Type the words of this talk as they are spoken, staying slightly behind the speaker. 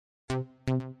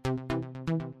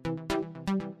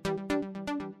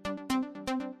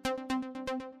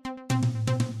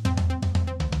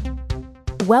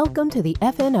Welcome to the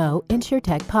FNO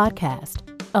InsurTech podcast,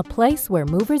 a place where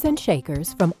movers and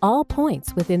shakers from all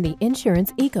points within the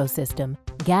insurance ecosystem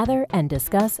gather and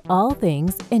discuss all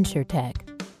things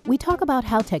InsurTech. We talk about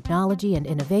how technology and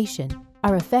innovation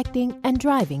are affecting and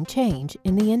driving change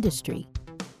in the industry.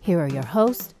 Here are your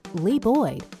hosts, Lee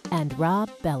Boyd and Rob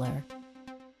Beller.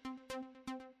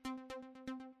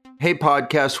 Hey,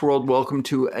 podcast world, welcome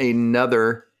to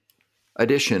another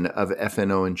edition of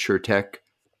FNO InsurTech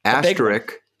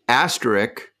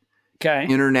asterisk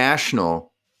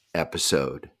international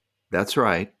episode. That's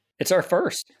right. It's our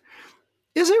first.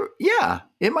 Is it? Yeah,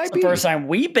 it might be. The first time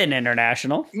we've been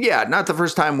international. Yeah, not the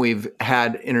first time we've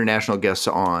had international guests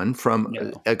on from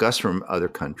guests from other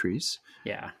countries.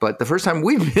 Yeah. But the first time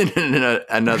we've been in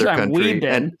another country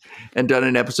and done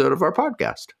an episode of our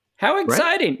podcast. How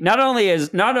exciting.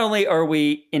 Right? Not only are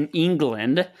we in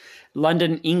England,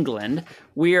 London, England,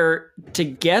 we are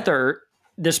together.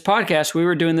 We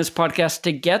were doing this podcast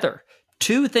together.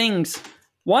 Two things.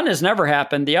 One has never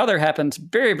happened. The other happens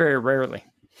very, very rarely.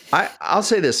 I'll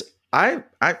say this. I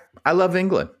love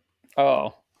England.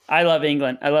 Oh, I love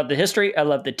England. I love the history. I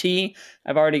love the tea.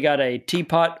 I've already got a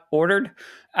teapot ordered.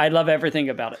 I love everything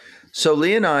about it. So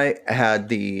Lee and I had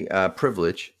the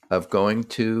privilege of going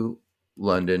to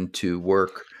London to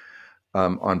work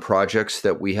on projects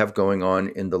that we have going on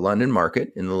in the London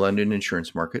market, in the London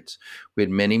insurance markets. We had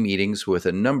many meetings with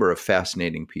a number of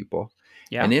fascinating people.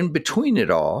 Yeah. And in between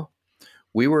it all,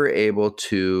 we were able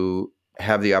to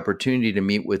have the opportunity to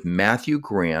meet with Matthew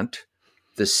Grant,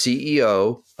 the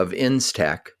CEO of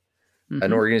InsTech,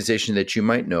 an organization that you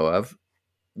might know of.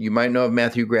 You might know of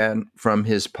Matthew Grant from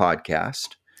his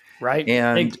podcast. Right.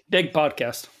 And big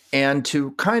podcast. And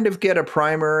to kind of get a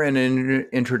primer and an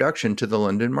introduction to the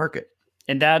London market.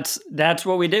 And that's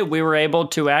what we did. We were able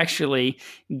to actually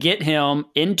get him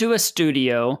into a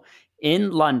studio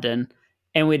in London,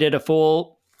 and we did a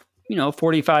full,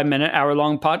 45-minute,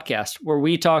 hour-long podcast where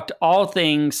we talked all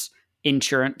things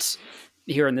insurance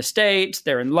here in the States,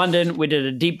 there in London. We did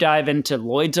a deep dive into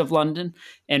Lloyd's of London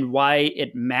and why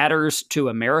it matters to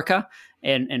America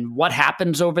and what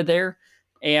happens over there.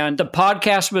 And the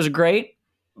podcast was great,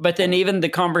 but then even the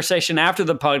conversation after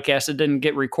the podcast that didn't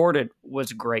get recorded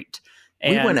was great.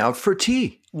 And we went out for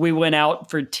tea. We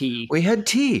had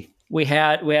tea. We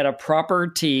had a proper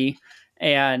tea,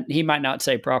 and he might not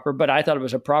say proper, but I thought it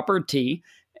was a proper tea.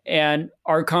 And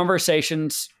our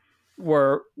conversations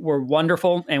were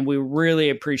wonderful, and we really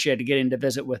appreciated getting to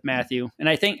visit with Matthew. And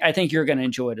I think you're going to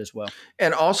enjoy it as well.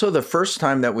 And also the first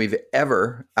time that we've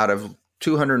ever, out of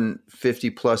 250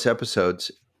 plus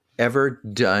episodes, ever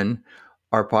done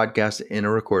our podcast in a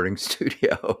recording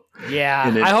studio. Yeah,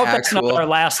 I hope that's not our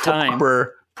last time.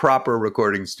 Proper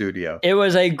recording studio. It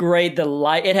was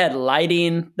it had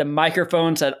lighting, the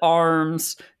microphones had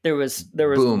arms, there was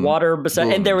water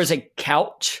beside, and there was a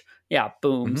couch. Yeah,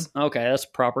 booms. Mm-hmm. Okay, that's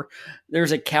proper. There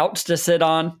was a couch to sit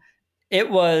on. There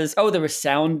was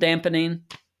sound dampening.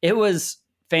 It was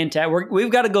fantastic. We've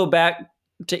got to go back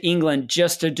to England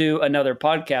just to do another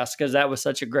podcast because that was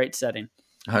such a great setting.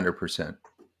 100%.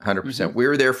 100%. We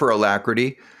were there for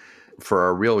alacrity, for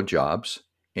our real jobs.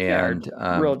 And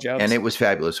real jobs. And it was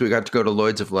fabulous. We got to go to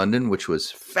Lloyd's of London, which was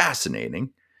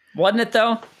fascinating. Wasn't it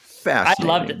though? Fascinating.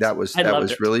 I loved it. That was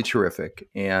really terrific.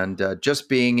 And just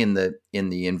being in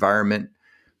the environment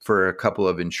for a couple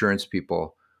of insurance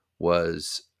people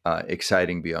was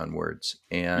exciting beyond words.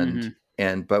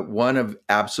 But one of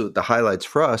the highlights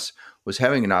for us was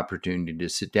having an opportunity to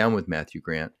sit down with Matthew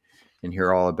Grant and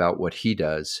hear all about what he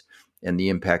does and the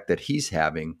impact that he's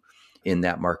having in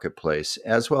that marketplace,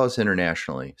 as well as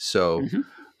internationally. So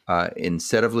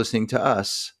instead of listening to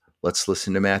us, let's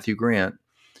listen to Matthew Grant.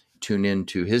 Tune in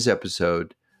to his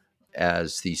episode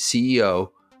as the CEO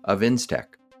of InsTech.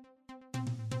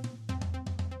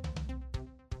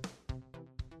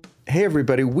 Hey,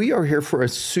 everybody. We are here for a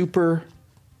super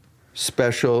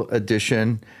special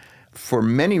edition for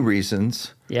many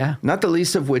reasons. Yeah. Not the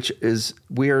least of which is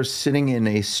we are sitting in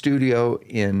a studio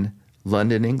in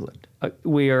London, England.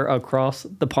 We are across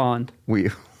the pond. Lee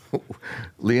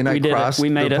and I crossed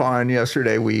the pond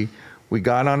yesterday. We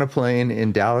got on a plane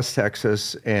in Dallas,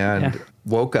 Texas, and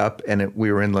woke up, and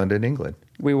we were in London, England.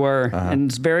 We were, and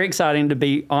it's very exciting to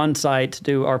be on site to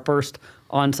do our first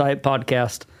on-site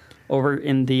podcast over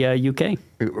in the UK.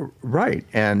 Right,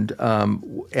 and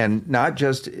not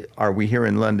just are we here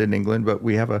in London, England, but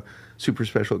we have a super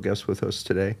special guest with us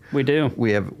today. We do.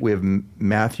 We have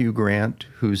Matthew Grant,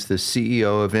 who's the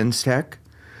CEO of InsTech.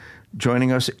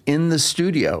 joining us in the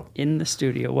studio. In the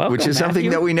studio. Welcome, which is Matthew. something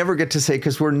that we never get to say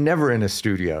because we're never in a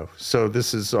studio. So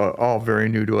this is all very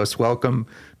new to us. Welcome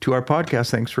to our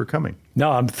podcast. Thanks for coming.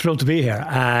 No, I'm thrilled to be here.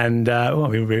 And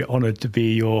we're very honored to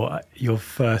be your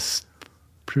first,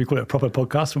 should we call it a proper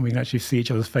podcast when we can actually see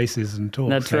each other's faces and talk.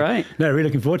 That's right. No, really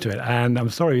looking forward to it. And I'm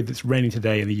sorry it's raining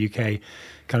today in the UK.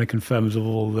 Kind of confirms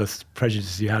all the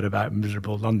prejudices you had about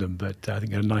miserable London, but I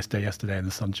think it had a nice day yesterday in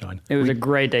the sunshine. It was a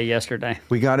great day yesterday.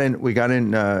 We got in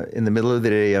the middle of the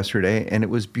day yesterday, and it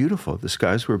was beautiful. The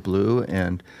skies were blue,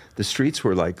 and the streets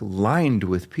were like lined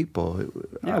with people.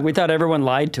 Yeah, we thought everyone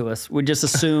lied to us. We just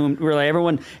assumed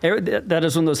that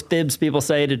is one of those fibs people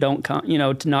say to don't come,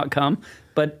 to not come.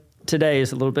 But today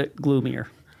is a little bit gloomier.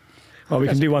 Well, we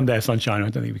can do one day of sunshine. I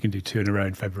don't think we can do 2 in a row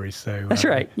in February. So that's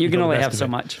right. You can only have so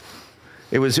much.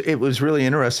 It was really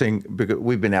interesting because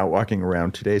we've been out walking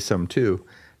around today some too,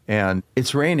 and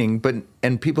it's raining,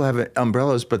 and people have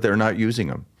umbrellas, but they're not using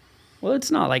them. Well, it's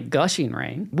not like gushing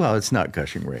rain. Well, it's not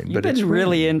gushing rain, You've but been it's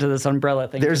really raining. into this umbrella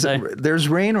thing today. There's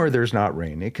rain or there's not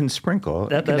rain. It can sprinkle.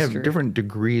 It can have true. different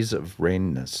degrees of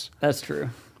rainness. That's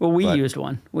true. Well, we used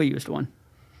one.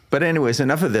 But anyways,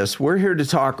 enough of this. We're here to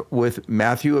talk with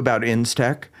Matthew about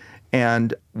InsTech.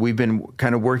 And we've been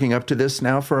kind of working up to this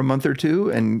now for a month or two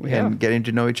and getting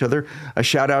to know each other. A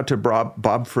shout out to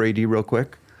Bob Frady real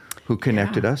quick, who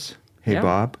connected us. Hey, yeah.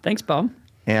 Bob. Thanks, Bob.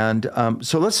 And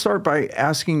so let's start by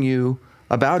asking you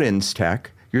about InsTech.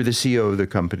 You're the CEO of the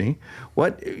company.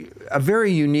 A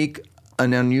very unique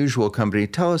and unusual company.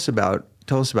 Tell us about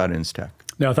InsTech.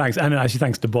 No, thanks. And actually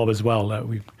thanks to Bob as well.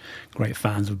 We're great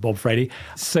fans of Bob Frady.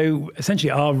 So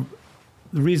essentially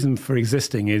the reason for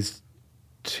existing is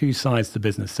 2 sides to the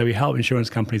business. So we help insurance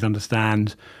companies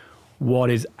understand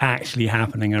what is actually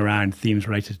happening around themes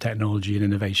related to technology and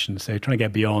innovation. So trying to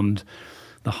get beyond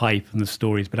the hype and the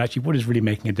stories, but actually what is really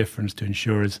making a difference to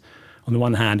insurers on the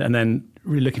one hand, and then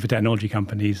really looking for technology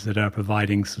companies that are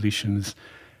providing solutions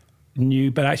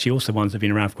new, but actually also ones that have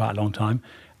been around for quite a long time,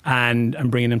 and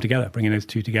bringing them together, bringing those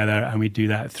 2 together. And we do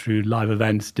that through live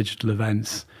events, digital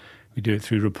events. We do it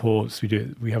through reports.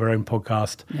 We have our own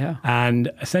podcast. Yeah. And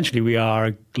essentially, we are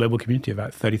a global community of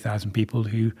about 30,000 people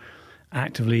who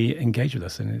actively engage with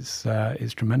us. And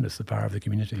it's tremendous, the power of the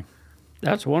community.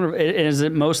 That's wonderful. Is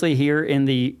it mostly here in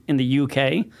the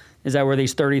UK? Is that where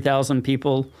these 30,000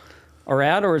 people are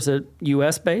at, or is it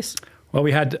US based? Well,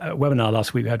 we had a webinar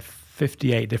last week. We had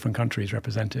 58 different countries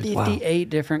represented. 58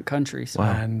 different countries.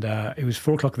 Wow. And it was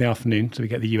 4:00 in the afternoon, so we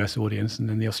get the US audience, and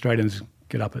then the Australians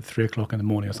get up at 3:00 in the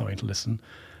morning or something to listen.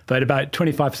 But about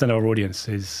 25% of our audience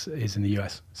is in the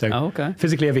US. So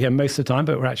physically over here most of the time,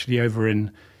 but we're actually over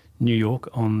in New York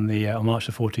on March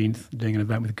the 14th doing an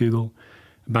event with Google.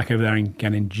 Back over there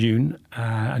again in June.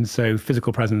 And so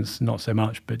physical presence, not so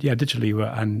much. But yeah, digitally,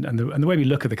 and the way we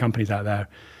look at the companies out there,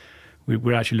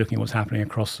 we're actually looking at what's happening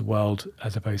across the world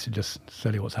as opposed to just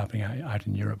solely what's happening out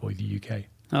in Europe or the UK.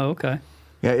 Oh, okay.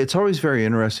 Yeah, it's always very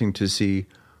interesting to see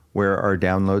where our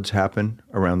downloads happen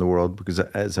around the world, because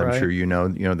as I'm sure you know,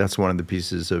 that's one of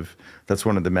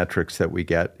the metrics that we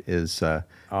get is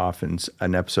often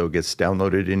an episode gets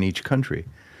downloaded in each country,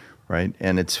 right?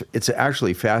 And it's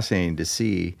actually fascinating to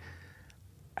see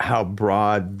how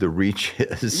broad the reach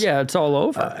is. Yeah, it's all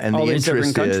over. And all the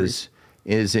interest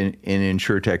is in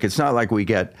InsurTech. It's not like we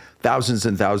get thousands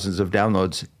and thousands of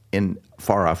downloads in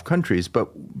far-off countries,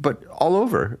 but all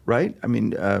over, right? I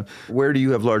mean, where do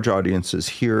you have large audiences?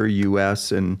 Here,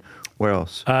 U.S., and where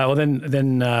else? Well,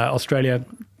 then Australia,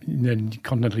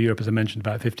 continental Europe, as I mentioned,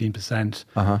 about 15%.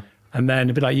 Uh-huh. And then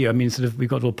a bit like you, I mean, sort of we've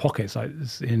got little pockets like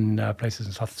in places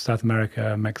in South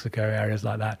America, Mexico, areas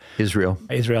like that. Israel,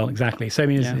 exactly. So I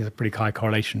mean, there's a pretty high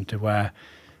correlation to where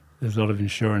there's a lot of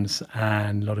insurance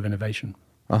and a lot of innovation.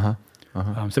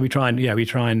 So we try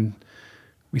and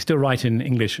we still write in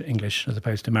English as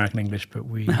opposed to American English, but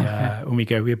when we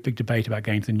have a big debate about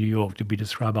going to New York. Did we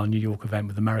describe our New York event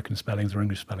with American spellings or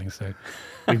English spellings? So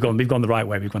we've gone the right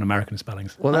way. We've gone American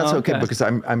spellings. Well, that's okay because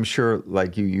I'm sure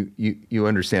like you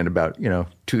understand about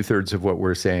 2/3 of what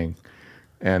we're saying,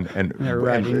 and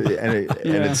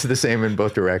it's the same in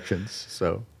both directions.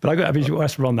 So, but I mean, you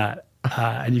asked on that.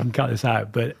 And you can cut this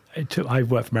out, but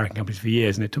I've worked for American companies for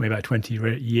years, and it took me about 20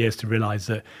 years to realize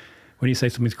that when you say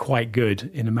something's quite good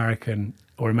in America and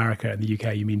the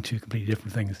UK, you mean 2 completely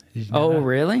different things. Oh,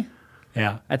 really?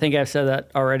 Yeah. I think I've said that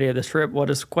already at this trip. What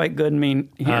does quite good mean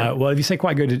here? Well, if you say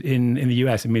quite good in the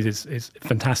US, it means it's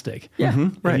fantastic. Yeah.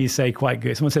 Mm-hmm. If you say quite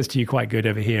good, someone says to you quite good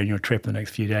over here in your trip in the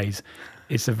next few days,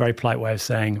 it's a very polite way of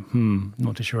saying,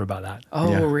 not too sure about that.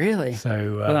 Oh, really?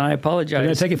 So well, I apologize.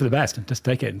 No, take it for the best. Just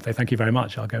take it and say thank you very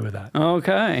much. I'll go with that.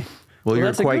 Okay. Well,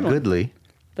 you're quite goodly.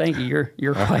 Thank you.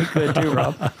 You're quite good too,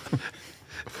 Rob.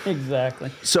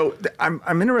 Exactly. So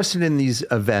I'm interested in these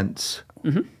events.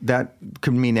 That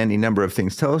could mean any number of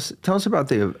things. Tell us about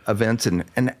the events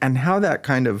and how that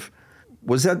kind of,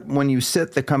 was that when you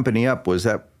set the company up, was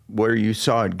that where you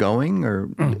saw it going? Or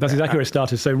That's exactly where it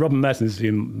started. So Robin Mertens,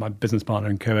 my business partner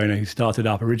and co-owner, who started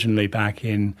up originally back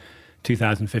in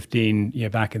 2015,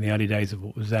 back in the early days of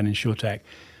what was then InsurTech,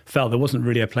 felt there wasn't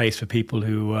really a place for people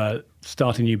who were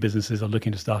starting new businesses or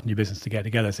looking to start a new business to get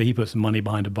together. So he put some money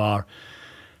behind a bar.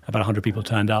 About 100 people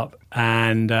turned up,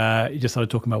 and he just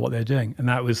started talking about what they're doing. And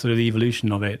that was sort of the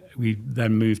evolution of it. We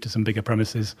then moved to some bigger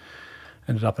premises,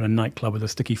 ended up in a nightclub with a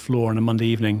sticky floor on a Monday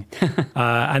evening.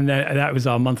 And that was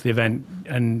our monthly event,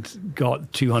 and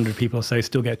got 200 people or so,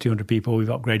 still get 200 people. We've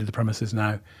upgraded the premises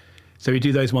now. So we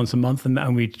do those once a month,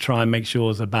 and we try and make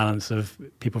sure there's a balance of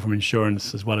people from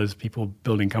insurance as well as people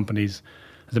building companies.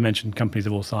 As I mentioned, companies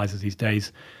of all sizes these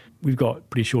days. We've got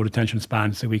pretty short attention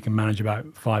spans, so we can manage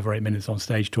about 5 or 8 minutes on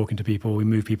stage talking to people. We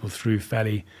move people through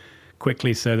fairly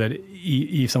quickly so that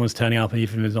if someone's turning up, and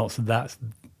even if it's not, so that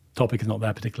topic is not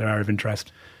their particular area of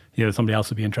interest, somebody else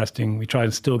would be interesting. We try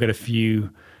and still get a few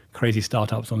crazy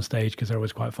startups on stage because they're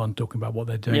always quite fun talking about what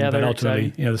they're doing. Yeah, but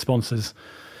ultimately, the sponsors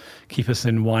keep us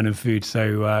in wine and food,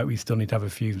 so we still need to have a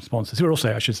few sponsors who are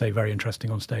also, I should say, very interesting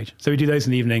on stage. So we do those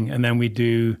in the evening, and then we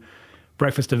do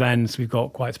breakfast events. We've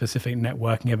got quite specific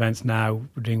networking events now.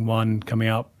 We're doing one coming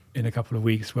up in a couple of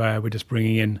weeks where we're just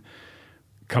bringing in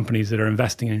companies that are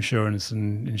investing in insurance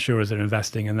and insurers that are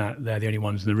investing, and that they're the only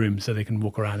ones in the room, so they can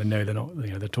walk around and know they're not,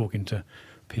 they're talking to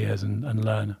peers and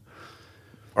learn.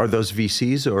 Are those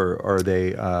VCs or are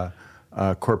they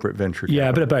corporate venture capital? Yeah,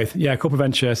 a bit of both. Yeah, corporate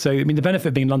venture. So, the benefit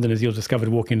of being in London, as you'll discover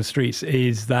walking the streets,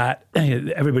 is that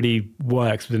everybody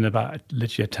works within about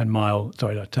literally a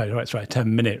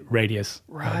 10-minute radius,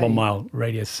 right. 1 mile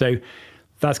radius. So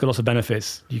that's got lots of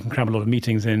benefits. You can cram a lot of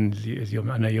meetings in, as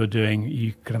I know you're doing.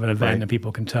 You can have an event and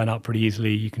people can turn up pretty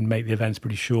easily. You can make the events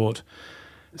pretty short.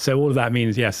 So all of that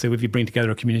means, yes, so if you bring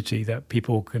together a community that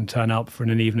people can turn up for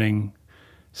an evening,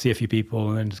 see a few people,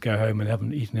 and then just go home and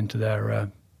haven't eaten into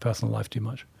their personal life too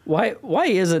much. Why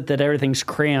is it that everything's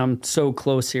crammed so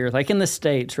close here? Like in the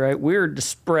States, right? We're just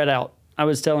spread out. I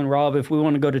was telling Rob, if we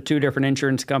want to go to 2 different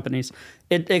insurance companies,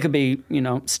 it could be,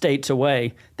 states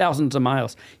away, thousands of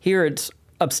miles. Here it's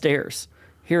upstairs.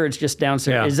 Here it's just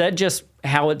downstairs. Yeah. Is that just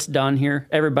how it's done here?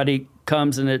 Everybody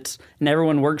comes and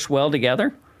everyone works well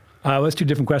together? Well, that's 2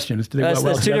 different questions.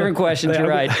 That's 2 different questions. You're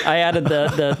right. I added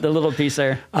the little piece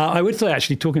there. I would say,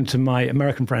 actually, talking to my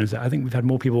American friends, I think we've had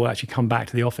more people actually come back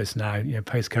to the office now,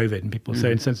 post-COVID, and people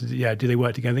say, in sense, do they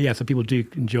work together? Yeah, so people do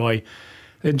enjoy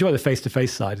the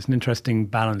face-to-face side. It's an interesting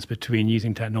balance between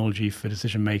using technology for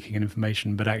decision-making and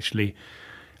information, but actually,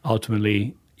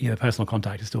 ultimately, personal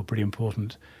contact is still pretty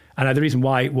important. And the reason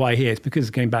why here is because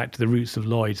going back to the roots of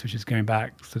Lloyd's, which is going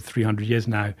back to 300 years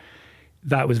now,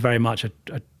 that was very much a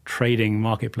trading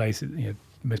marketplace.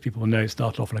 Most people will know it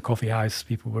started off in a coffee house.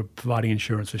 People were providing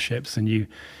insurance for ships, and you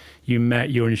met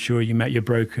your insurer, you met your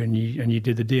broker, and you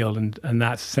did the deal. And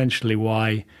that's essentially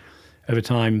why over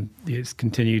time it's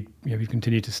continued. We've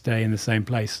continued to stay in the same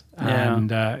place. Yeah.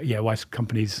 And why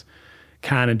companies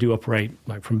can and do operate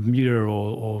like from Bermuda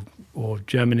or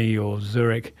Germany or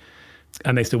Zurich,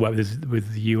 and they still work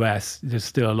with the US. There's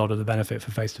still a lot of the benefit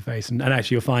for face-to-face. And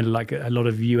actually you'll find like a lot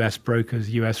of US brokers,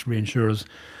 US reinsurers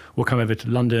will come over to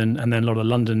London, and then a lot of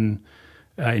London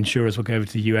insurers will go over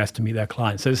to the US to meet their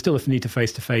clients. So there's still a need to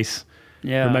face-to-face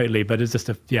remotely, but there's just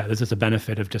a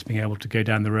benefit of just being able to go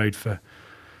down the road for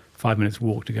 5 minutes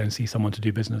walk to go and see someone to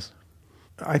do business.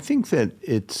 I think that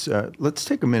it's, let's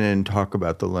take a minute and talk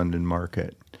about the London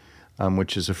market,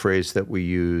 which is a phrase that we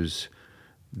use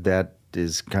that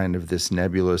is kind of this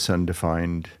nebulous,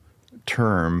 undefined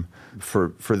term.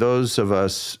 For those of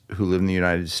us who live in the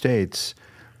United States,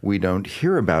 we don't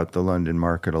hear about the London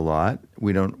market a lot.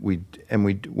 When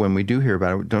we do hear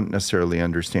about it, we don't necessarily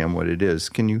understand what it is.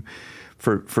 Can you,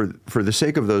 for the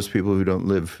sake of those people who don't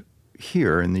live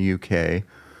here in the UK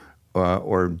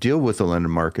or deal with the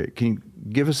London market, can you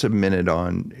give us a minute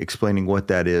on explaining what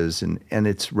that is and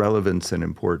its relevance and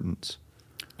importance?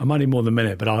 I might need more than a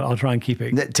minute, but I'll try and keep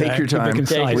it. Take your time.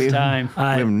 Take your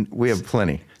time. We have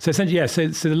plenty. So essentially,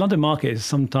 so the London market is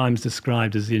sometimes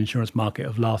described as the insurance market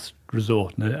of last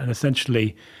resort, and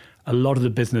essentially, a lot of the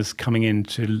business coming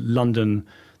into London,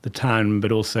 the town,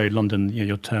 but also London,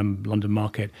 your term London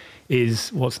market,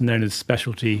 is what's known as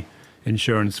specialty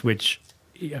insurance, which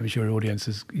I'm sure your audience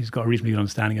has got a reasonably good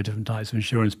understanding of different types of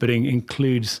insurance, but it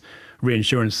includes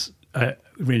reinsurance,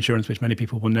 which many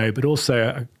people will know, but also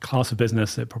a class of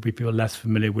business that probably people are less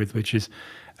familiar with, which is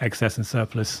excess and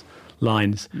surplus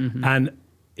lines. Mm-hmm. And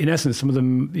in essence, some of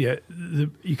them,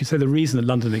 you could say the reason that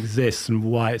London exists and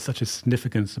why it's such a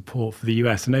significant support for the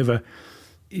US. And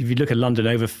if you look at London,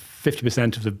 over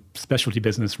 50% of the specialty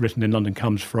business written in London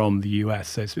comes from the US.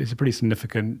 So it's a pretty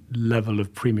significant level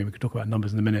of premium. We could talk about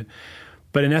numbers in a minute.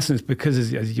 But in essence, because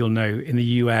as you'll know, in the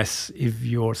US, if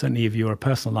you're a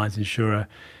personal lines insurer,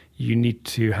 you need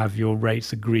to have your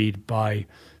rates agreed by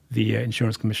the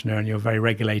insurance commissioner, and you're very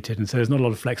regulated. And so there's not a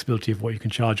lot of flexibility of what you can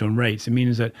charge on rates. It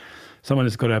means that someone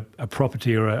has got a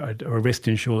property or a risk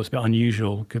to insure that's a bit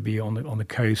unusual, could be on the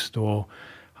coast, or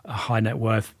a high net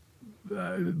worth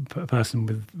person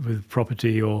with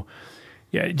property, or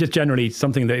just generally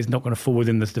something that is not going to fall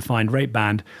within this defined rate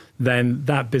band, then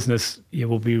that business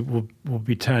will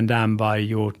be turned down by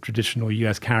your traditional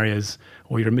US carriers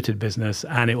or your admitted business,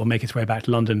 and it will make its way back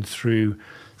to London through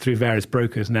various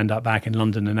brokers and end up back in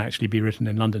London and actually be written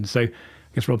in London. So I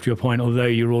guess, Rob, to your point, although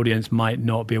your audience might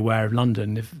not be aware of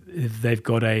London, if they've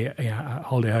got a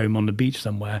holiday home on the beach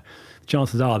somewhere,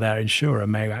 chances are their insurer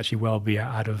may actually well be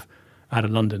out of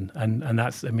London, and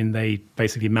that's, they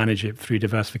basically manage it through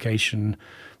diversification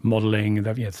modelling.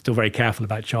 They're still very careful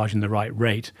about charging the right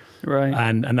rate, right?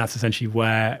 And that's essentially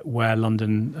where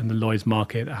London and the Lloyd's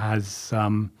market has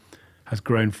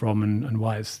grown from, and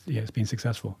why it's been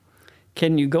successful.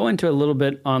 Can you go into a little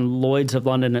bit on Lloyd's of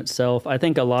London itself? I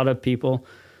think a lot of people,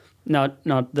 not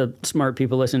the smart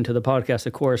people listening to the podcast,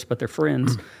 of course, but their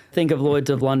friends, think of Lloyd's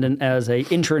of London as a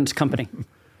insurance company.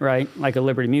 Right? Like a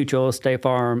Liberty Mutual, State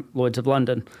Farm, Lloyd's of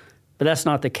London. But that's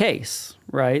not the case,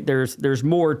 right? There's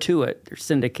more to it. There's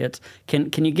syndicates.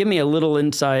 Can you give me a little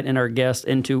insight, and our guest,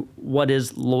 into what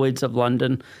is Lloyd's of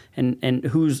London and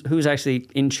who's actually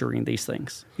insuring these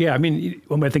things? Yeah, when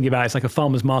we're thinking about it, it's like a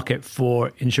farmer's market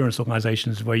for insurance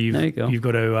organizations where you've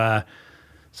got to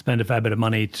spend a fair bit of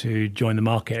money to join the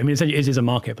market. Essentially it is a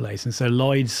marketplace. And so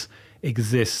Lloyd's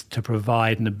exists to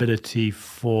provide an ability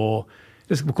for,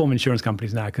 we'll call them insurance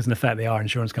companies now, because in effect they are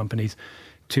insurance companies,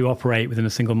 to operate within a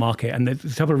single market. And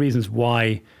there's a couple of reasons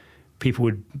why people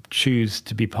would choose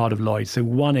to be part of Lloyd's. So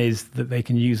one is that they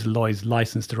can use Lloyd's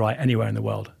license to write anywhere in the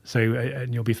world. So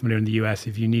and you'll be familiar in the US,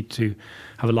 if you need to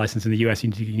have a license in the US, you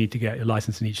need to get your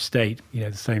license in each state,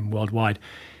 the same worldwide.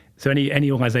 So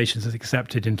any organizations that's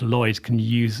accepted into Lloyd's can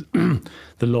use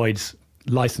the Lloyd's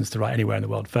license to write anywhere in the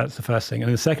world. That's the first thing.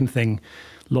 And the second thing,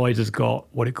 Lloyd's has got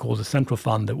what it calls a central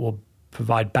fund that will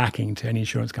provide backing to any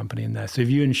insurance company in there. So if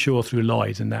you insure through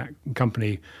Lloyd's and that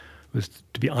company was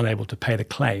to be unable to pay the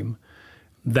claim,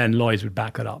 then Lloyd's would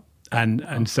back it up.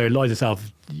 And so Lloyd's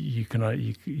itself, you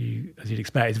as you'd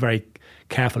expect, is very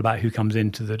careful about who comes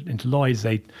into Lloyd's.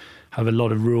 They have a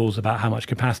lot of rules about how much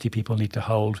capacity people need to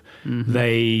hold. Mm-hmm.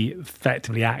 They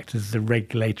effectively act as the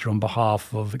regulator on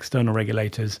behalf of external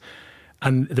regulators.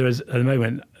 And at the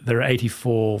moment, there are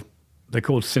 84, they're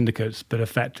called syndicates, but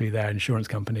effectively they're insurance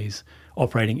companies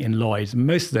operating in Lloyd's.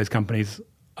 Most of those companies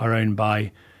are owned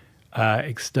by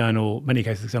many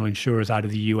cases external insurers out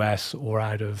of the US or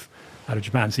out of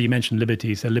Japan. So you mentioned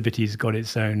Liberty. So Liberty's got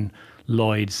its own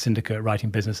Lloyd's syndicate writing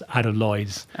business out of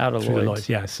Lloyd's. Lloyd's,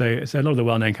 yeah. So a lot of the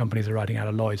well-known companies are writing out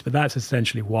of Lloyd's, but that's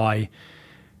essentially why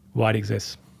it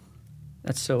exists.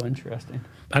 That's so interesting.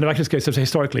 And if I can just go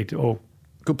historically,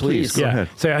 Please, go ahead.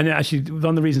 So, and actually, one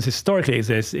of the reasons historically it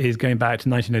exists is going back to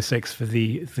 1906 for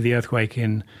the earthquake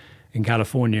in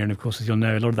California, and of course, as you'll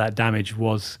know, a lot of that damage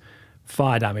was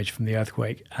fire damage from the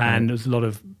earthquake, and there was a lot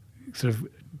of sort of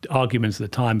arguments at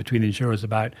the time between the insurers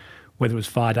about whether it was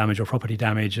fire damage or property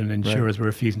damage, and insurers were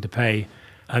refusing to pay.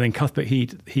 And then Cuthbert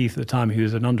Heath at the time, who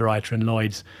was an underwriter in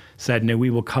Lloyd's, said, "No, we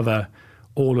will cover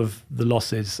all of the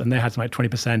losses," and they had something like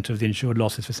 20% of the insured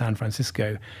losses for San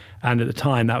Francisco. And at the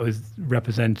time, that was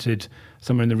represented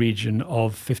somewhere in the region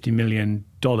of $50 million,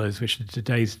 which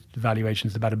today's valuation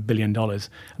is about $1 billion. And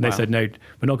they said, "No,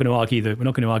 we're not going to argue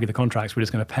the contracts. We're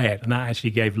just going to pay it." And that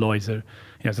actually gave Lloyd's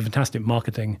it's a fantastic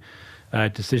marketing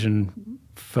decision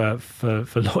for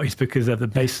Lloyd's, because of the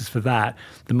basis for that,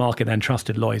 the market then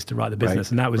trusted Lloyd's to write the business,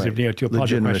 and that was to your part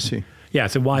of your question. Yeah.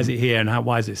 So why is it here, and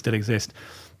why does it still exist?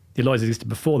 The Lloyd's existed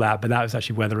before that, but that was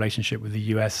actually where the relationship with the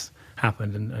US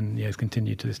happened, and it's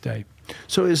continued to this day.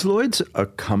 So is Lloyd's a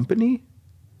company,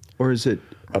 or is it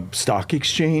a stock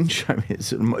exchange?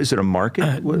 Is it a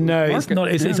market? No, it's not.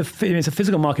 It's a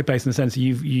physical marketplace in the sense that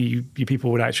you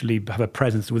people would actually have a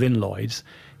presence within Lloyd's.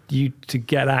 To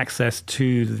get access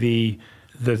to the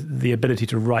ability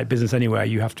to write business anywhere,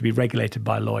 you have to be regulated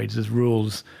by Lloyd's. There's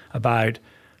rules about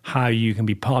how you can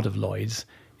be part of Lloyd's.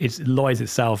 Lloyd's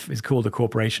itself is called a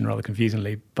corporation, rather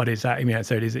confusingly, but it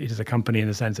is a company in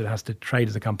the sense that it has to trade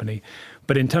as a company.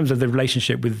 But in terms of the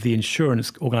relationship with the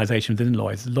insurance organization within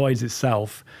Lloyd's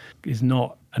itself is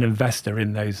not an investor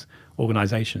in those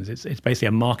organizations. It's basically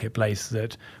a marketplace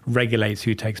that regulates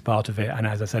who takes part of it. And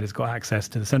as I said, it's got access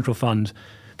to the central fund.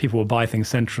 People will buy things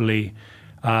centrally.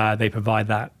 They provide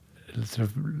that sort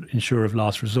of insurer of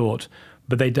last resort,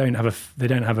 but they don't have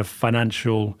a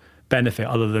financial benefit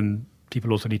other than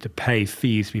people also need to pay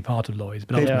fees to be part of Lloyd's.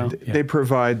 But they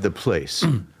provide the place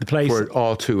for it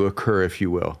all to occur, if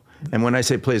you will. And when I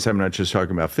say place, I'm not just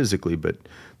talking about physically,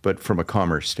 but from a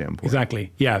commerce standpoint.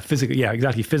 Exactly. Yeah, physically. Yeah,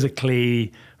 exactly.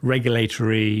 Physically,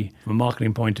 regulatory, from a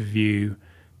marketing point of view,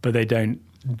 but they don't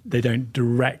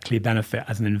directly benefit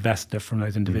as an investor from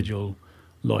those individual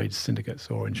Lloyd's syndicates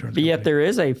or insurance But companies. yet there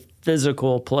is a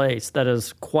physical place that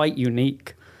is quite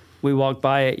unique. We walked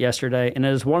by it yesterday, and it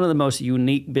is one of the most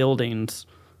unique buildings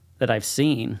that I've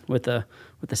seen with the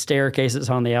staircases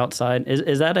on the outside.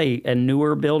 Is that a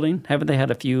newer building? Haven't they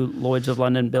had a few Lloyd's of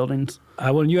London buildings?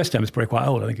 Well, in US terms, it's probably quite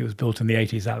old. I think it was built in the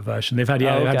 80s, that version. They've had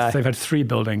they've had 4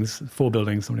 buildings.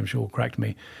 Somebody I'm sure will correct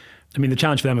me. I mean, the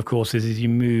challenge for them, of course, is you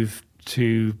move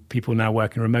to people now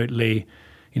working remotely.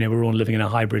 We're all living in a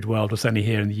hybrid world, or certainly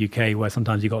here in the UK, where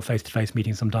sometimes you've got face-to-face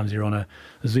meetings, sometimes you're on a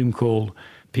Zoom call,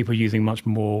 people using much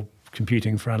more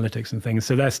computing for analytics and things.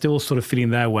 So they're still sort of feeling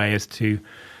their way as to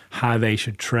how they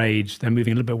should trade. They're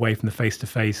moving a little bit away from the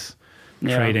face-to-face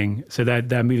trading. So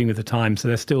they're moving with the time. So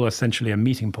they're still essentially a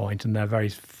meeting point, and they're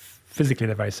very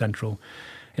central.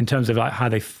 In terms of how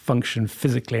they function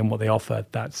physically and what they offer,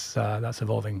 that's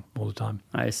evolving all the time.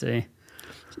 I see.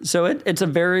 So it's a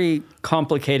very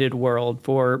complicated world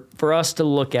for us to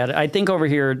look at it. I think over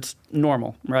here it's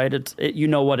normal, right? You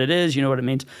know what it is, you know what it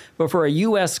means. But for a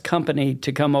U.S. company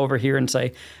to come over here and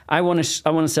say, I want to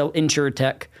sell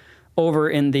InsurTech over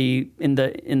in the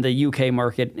UK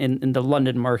market, in the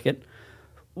London market,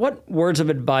 what words of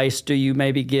advice do you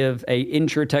maybe give a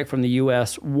InsurTech from the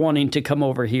U.S. wanting to come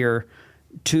over here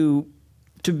to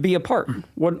be a part?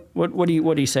 What do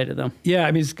you say to them? Yeah,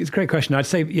 I mean, it's a great question. I'd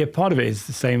say part of it is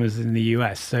the same as in the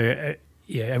US. So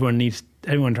everyone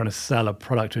trying to sell a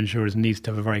product to insurers needs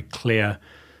to have a very clear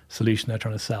solution they're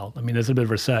trying to sell. I mean, there's a bit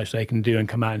of research they can do and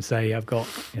come out and say, I've got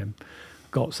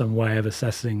some way of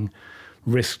assessing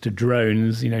risk to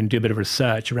drones, and do a bit of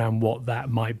research around what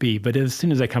that might be. But as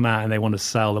soon as they come out and they want to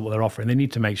sell what they're offering, they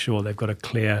need to make sure they've got a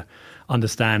clear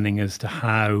understanding as to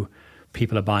how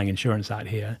people are buying insurance out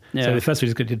here. Yeah. So the first thing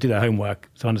is to do their homework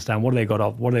to understand what are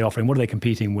they offering, what are they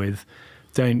competing with.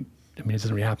 It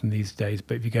doesn't really happen these days,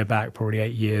 but if you go back probably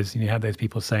 8 years, you have those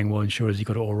people saying, well, insurers, you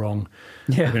got it all wrong.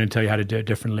 Yeah. We're going to tell you how to do it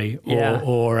differently.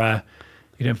 Or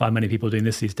you don't find many people doing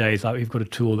this these days. Like, we've got a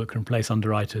tool that can replace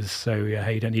underwriters. So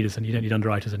hey, you don't need us, and you don't need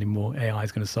underwriters anymore. AI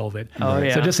is going to solve it. Oh,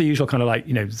 yeah. So just the usual kind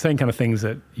of same kind of things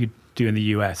that you do in the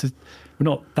US. We're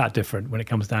not that different when it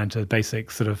comes down to basic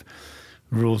sort of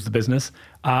rules of the business.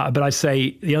 But I'd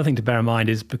say the other thing to bear in mind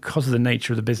is, because of the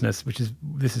nature of the business,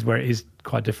 this is where it is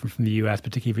quite different from the US,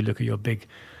 particularly if you look at your big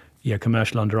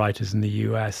commercial underwriters in the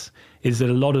US, is that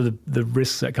a lot of the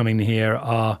risks that are coming in here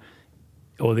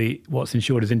what's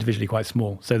insured is individually quite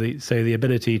small. So the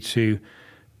ability to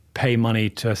pay money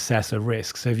to assess a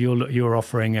risk. So if you're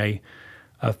offering a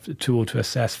tool to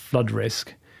assess flood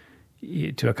risk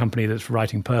to a company that's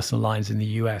writing personal lines in the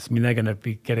US, they're going to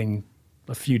be getting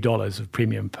a few dollars of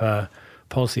premium per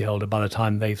policyholder by the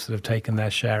time they've sort of taken their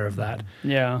share of that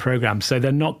program. So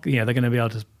they're not, they're going to be able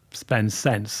to spend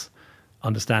cents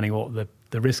understanding what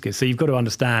the risk is. So you've got to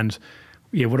understand,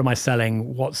 what am I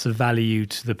selling? What's the value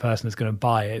to the person that's going to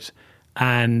buy it?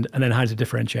 And then how does it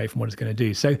differentiate from what it's going to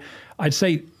do? So I'd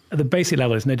say at the basic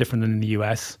level, it's no different than in the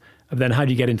US. But then how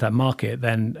do you get into that market?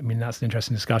 Then, that's an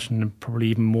interesting discussion, and probably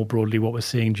even more broadly what we're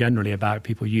seeing generally about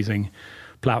people using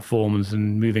platforms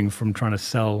and moving from trying to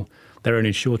sell their own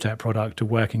InsurTech product to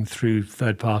working through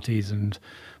third parties and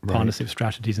partnership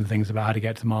strategies and things about how to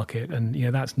get to market. And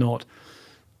that's not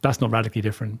radically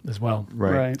different as well.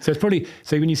 Right. So it's probably,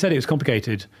 when you said it was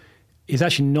complicated, it's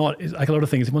actually not. It's like a lot of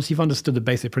things, once you've understood the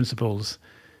basic principles,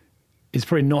 it's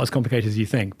probably not as complicated as you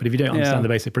think. But if you don't understand the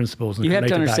basic principles, and you have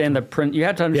to understand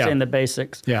the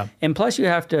basics. Yeah. And plus you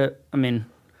have to, we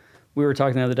were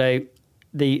talking the other day,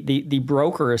 the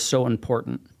broker is so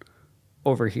important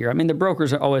over here. The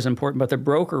brokers are always important, but the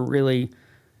broker really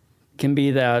can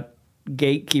be that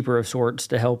gatekeeper of sorts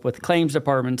to help with claims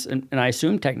departments and I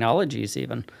assume technologies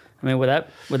even. Would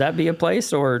that be a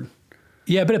place, or?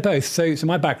 Yeah, a bit of both. So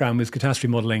my background was catastrophe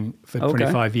modeling for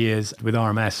 25 years with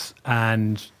RMS,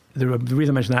 and the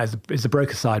reason I mention that is the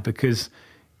broker side, because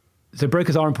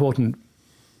brokers are important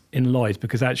in Lloyd's,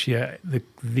 because actually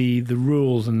the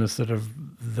rules and the sort of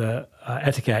the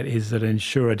etiquette is that an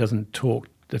insurer doesn't talk.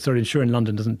 An insurer in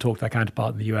London doesn't talk to their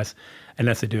counterpart in the US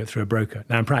unless they do it through a broker.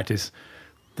 Now, in practice,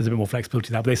 there's a bit more flexibility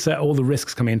to that, but they set all the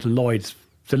risks coming into Lloyd's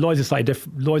So Lloyd's is slightly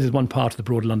different. Lloyd's is one part of the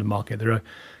broader London market. There are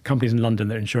companies in London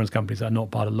that are insurance companies that are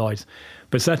not part of Lloyd's.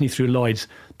 But certainly through Lloyd's,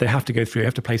 they have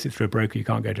to place it through a broker. You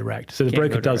can't go direct. So the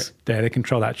broker does, they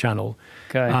control that channel.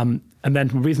 Okay. And then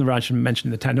the reason I should mention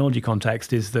in the technology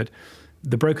context is that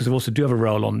the brokers also do have a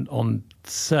role on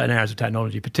certain areas of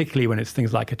technology, particularly when it's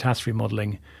things like catastrophe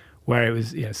modeling, where it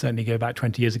was, certainly go back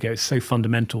 20 years ago, it's so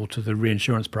fundamental to the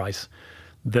reinsurance price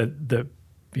that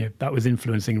that was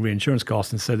influencing reinsurance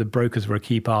costs. And so the brokers were a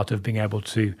key part of being able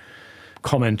to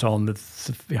comment on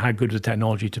how good is the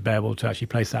technology to be able to actually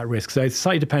place that risk. So it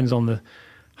slightly depends on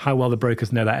how well the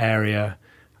brokers know that area,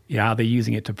 how they're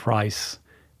using it to price.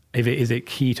 Is it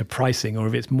key to pricing, or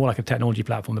if it's more like a technology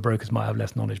platform, the brokers might have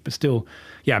less knowledge. But still,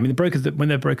 the brokers, when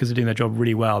their brokers are doing their job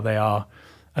really well, they are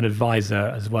an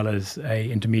advisor as well as a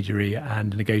intermediary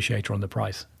and a negotiator on the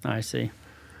price. I see.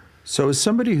 So as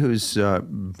somebody who's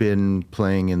been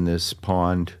playing in this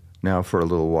pond now for a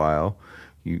little while,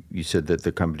 you said that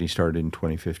the company started in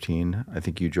 2015. I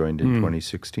think you joined in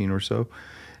 2016 or so.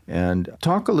 And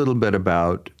talk a little bit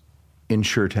about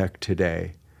InsurTech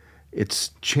today.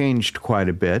 It's changed quite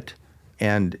a bit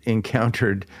and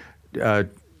encountered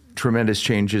tremendous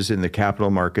changes in the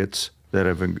capital markets that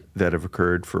have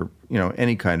occurred for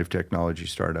any kind of technology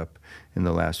startup in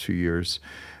the last few years.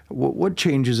 What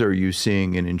changes are you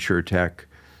seeing in InsurTech?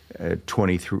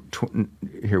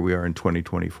 Here we are in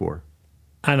 2024.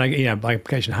 And by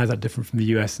implication, how is that different from the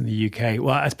US and the UK?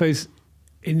 Well, I suppose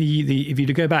if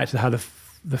you go back to how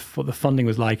what the funding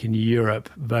was like in Europe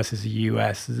versus the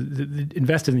US, the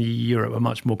investors in Europe are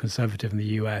much more conservative than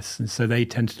the US, and so they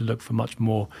tended to look for much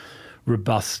more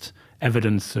robust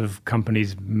evidence of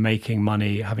companies making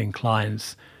money, having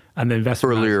clients, and the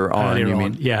investment earlier on. You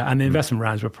mean? Yeah, and the investment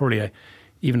rounds were probably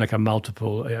even like a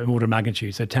multiple, an order of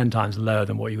magnitude, so 10 times lower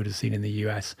than what you would have seen in the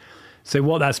US. So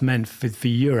what that's meant for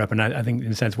Europe, and I think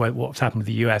in a sense what's happened with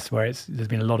the US, where there's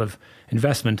been a lot of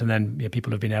investment, and then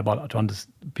people have been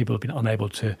unable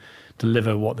to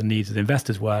deliver what the needs of the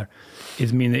investors were,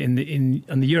 is mean that in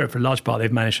the Europe, for a large part,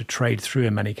 they've managed to trade through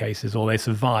in many cases, or they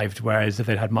survived, whereas if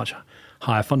they'd had much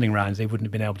higher funding rounds, they wouldn't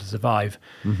have been able to survive.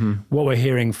 Mm-hmm. What we're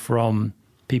hearing from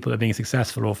people that are being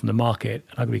successful or from the market,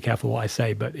 and I've got to be careful what I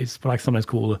say, but it's what I sometimes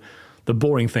call the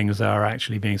boring things that are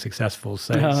actually being successful.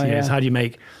 So it's how do you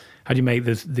make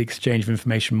the exchange of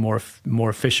information more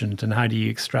efficient, and how do you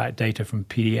extract data from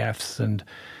PDFs, and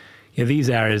these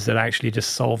areas that actually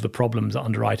just solve the problems that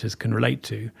underwriters can relate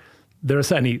to. There are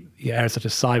certainly areas such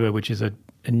as cyber, which is a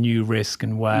new risk,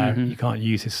 and where you can't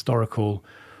use historical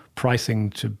pricing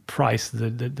to price.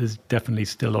 There's definitely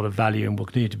still a lot of value, and will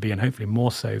continue to be, and hopefully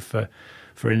more so for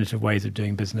innovative ways of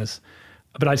doing business.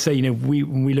 But I'd say,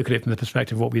 when we look at it from the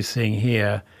perspective of what we're seeing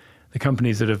here, the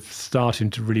companies that have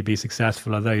started to really be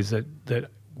successful are those that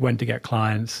went to get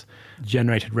clients,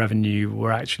 generated revenue,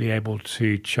 were actually able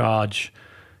to charge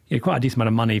quite a decent amount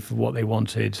of money for what they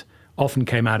wanted, often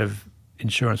came out of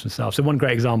insurance themselves. So one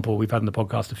great example we've had on the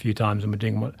podcast a few times, and we're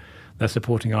doing they're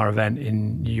supporting our event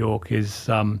in New York, is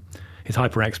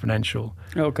Hyper Exponential.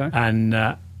 Okay. And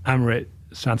Amrit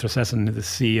Santhrasesan, the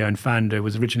CEO and founder,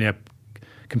 was originally a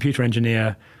computer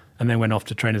engineer and then went off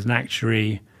to train as an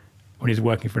actuary. When he was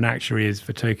working for an actuary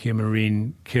for Tokyo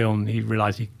Marine Kiln, he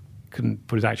realized he couldn't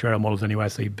put his actuarial models anywhere,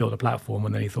 so he built a platform,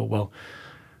 and then he thought, well,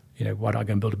 why don't I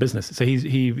go and build a business? So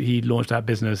he launched that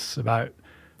business about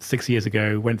 6 years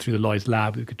ago, went through the Lloyd's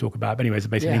lab, we could talk about, but anyway, it's a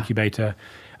basic incubator.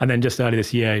 And then just earlier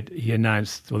this year, they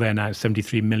announced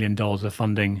 $73 million of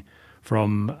funding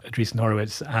from Andreessen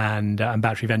Horowitz and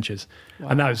Battery Ventures. Wow.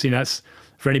 And that's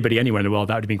for anybody anywhere in the world,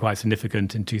 that would have been quite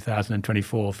significant in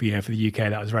 2024. For the UK,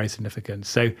 that was very significant.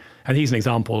 So, and he's an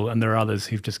example, and there are others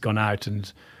who've just gone out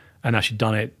and actually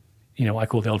done it, I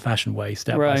call the old-fashioned way,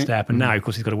 step by step. And now, of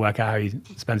course, he's got to work out how he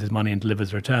spends his money and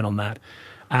delivers a return on that.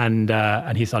 And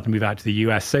he started to move out to the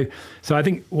US. So I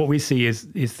think what we see is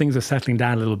things are settling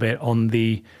down a little bit on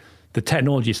the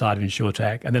technology side of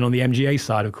InsurTech, and then on the MGA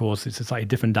side, of course, it's a slightly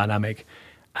different dynamic.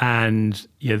 And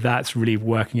that's really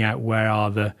working out where are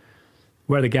the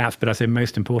gaps, but I say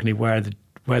most importantly,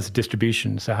 where's the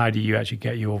distribution? So how do you actually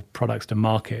get your products to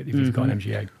market if you've got an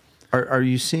MGA? Are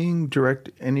you seeing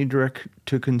any direct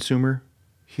to consumer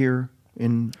here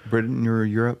in Britain or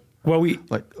Europe? Well, we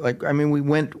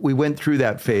went through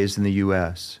that phase in the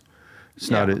U.S.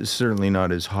 It's certainly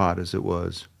not as hot as it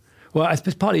was. Well, I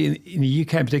suppose partly in the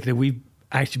UK in particular, we've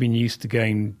actually been used to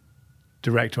going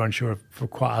direct to our insurer for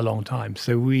quite a long time.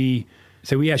 So we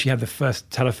actually had the first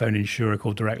telephone insurer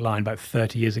called Direct Line about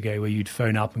 30 years ago, where you'd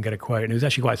phone up and get a quote, and it was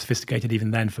actually quite sophisticated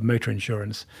even then for motor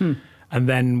insurance. And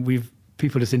then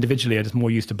people just individually are just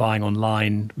more used to buying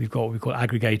online. We've got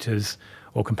aggregators,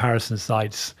 or comparison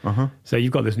sites. So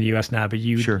you've got this in the US now, but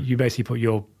you basically put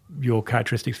your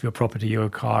characteristics for your property, your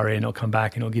car in, it'll come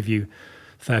back and it'll give you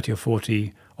 30 or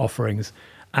 40 offerings.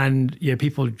 And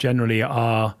people generally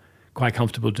are quite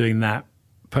comfortable doing that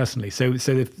personally. So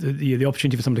the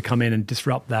opportunity for someone to come in and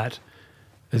disrupt that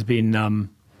has been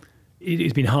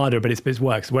it's been harder, but it's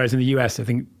works. Whereas in the US, I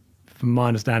think, from my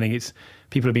understanding, it's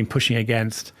people have been pushing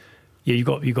against. You've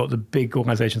got the big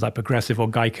organizations like Progressive or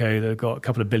Geico that have got a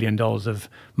couple of $1 billion of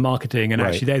marketing, and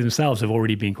actually they themselves have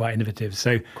already been quite innovative.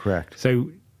 So correct.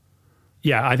 So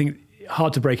I think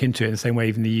hard to break into it in the same way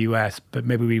even the US, but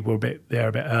maybe we were a bit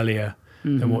earlier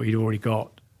than what you'd already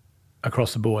got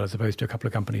across the board, as opposed to a couple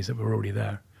of companies that were already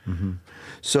there.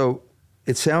 So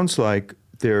it sounds like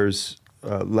there's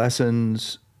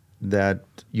lessons that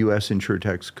U.S.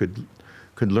 insurtechs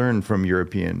could learn from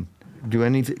European.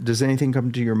 Does anything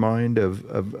come to your mind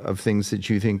of things that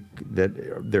you think that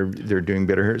they're doing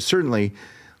better here? Certainly,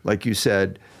 like you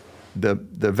said, the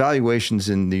valuations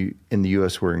in the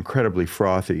U.S. were incredibly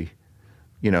frothy,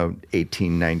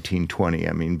 18, 19, 20.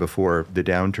 I mean, before the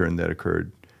downturn that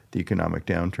occurred, the economic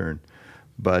downturn.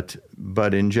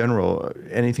 But in general,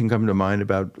 anything come to mind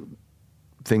about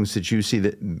things that you see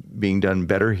that being done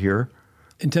better here?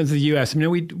 In terms of the US,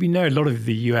 we know a lot of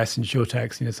the US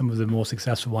insurtechs, some of the more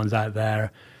successful ones out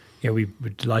there. We're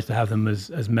delighted to have them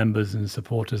as members and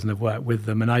supporters and have worked with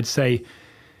them. And I'd say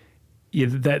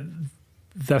that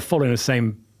they're following the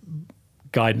same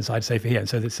guidance, I'd say, for here. And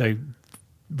so they're so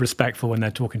respectful when they're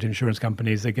talking to insurance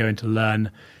companies. They go in to learn.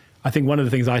 I think one of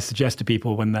the things I suggest to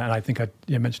people and I think I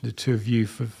mentioned it to you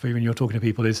for when you're talking to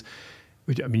people is,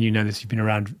 this, you've been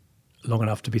around long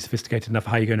enough to be sophisticated enough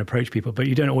how you're going to approach people, but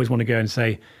you don't always want to go and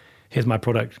say, here's my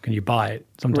product, can you buy it?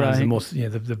 Sometimes the more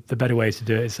the better way is to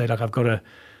do it is say, like, I've got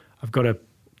a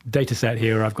data set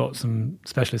here, or I've got some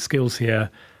specialist skills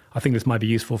here, I think this might be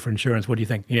useful for insurance, what do you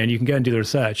think? And you can go and do the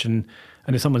research, and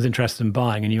if someone's interested in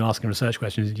buying and you ask them research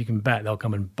questions, you can bet they'll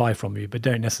come and buy from you, but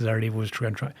don't necessarily always try,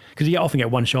 because you often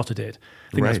get one shot at it.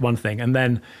 I think that's one thing. And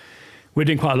then we're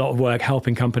doing quite a lot of work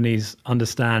helping companies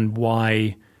understand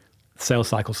why sales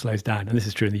cycle slows down, and this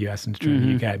is true in the US and it's true in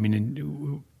the UK.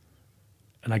 And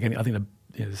again, I think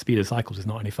the speed of cycles is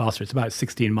not any faster. It's about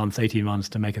 16 months, 18 months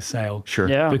to make a sale. Sure.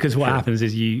 Yeah. Because what happens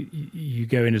is you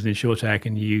go in as an insurtech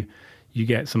and you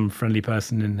get some friendly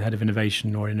person in head of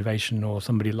innovation or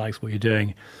somebody likes what you're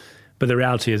doing. But the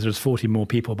reality is there's 40 more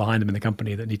people behind them in the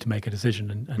company that need to make a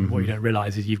decision. And what you don't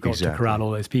realize is you've got to corral all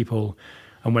those people.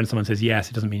 And when someone says yes,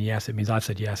 it doesn't mean yes. It means I've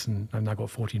said yes, and I've got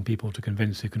 14 people to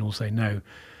convince who can all say no.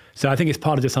 So I think it's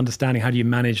part of this understanding, how do you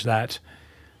manage that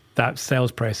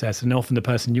sales process? And often the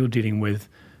person you're dealing with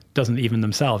doesn't even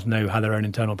themselves know how their own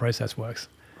internal process works.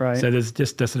 Right. So there's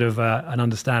just a sort of an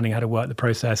understanding how to work the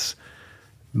process,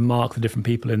 mark the different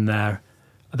people in there.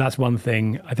 That's one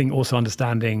thing. I think also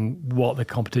understanding what the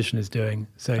competition is doing.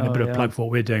 So a bit of plug for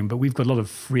what we're doing, but we've got a lot of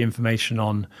free information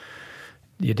on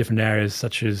different areas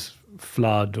such as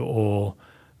flood or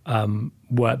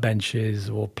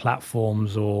workbenches or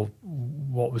platforms, or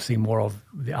what we're seeing more of,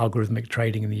 the algorithmic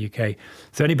trading in the UK.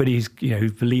 So anybody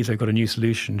who believes they've got a new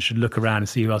solution should look around and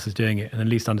see who else is doing it, and at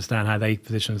least understand how they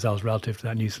position themselves relative to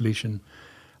that new solution.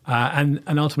 And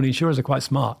ultimately, insurers are quite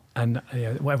smart. And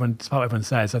what everyone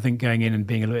says, I think going in and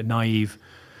being a little bit naive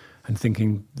and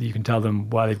thinking that you can tell them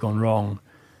why they've gone wrong,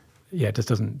 it just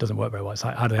doesn't work very well. So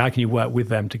how can you work with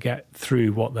them to get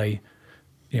through what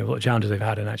what challenges they've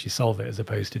had and actually solve it, as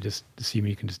opposed to just assuming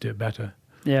you can just do it better?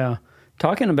 Yeah.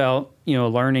 Talking about,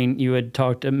 learning, you had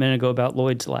talked a minute ago about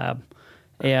Lloyd's Lab,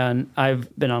 and I've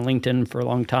been on LinkedIn for a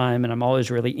long time, and I'm always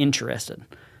really interested,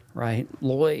 right?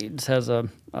 Lloyd's has a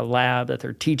lab that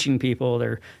they're teaching people.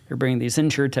 They're bringing these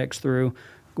insurtechs through.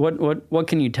 What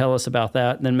can you tell us about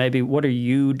that? And then maybe what are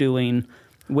you doing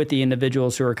with the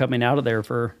individuals who are coming out of there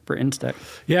for InsTech?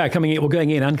 Yeah, going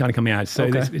in and kind of coming out.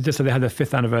 So they had their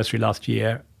 5th anniversary last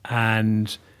year,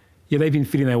 and they've been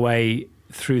feeling their way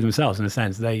through themselves in a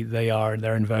sense. They are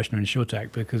their own version of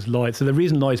InsurTech, because Lloyd's. So the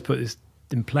reason Lloyd's put this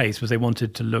in place was they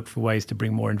wanted to look for ways to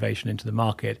bring more innovation into the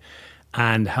market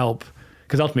and help,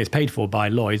 because ultimately it's paid for by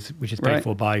Lloyd's, which is paid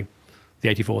for by the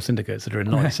 84 syndicates that are in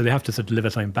Lloyd's. Right. So they have to sort of deliver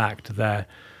something back to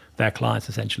their clients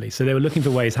essentially. So they were looking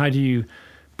for ways, how do you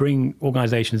bring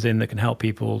organizations in that can help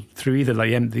people through either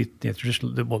the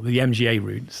traditional, the MGA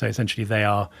route. So essentially they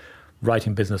are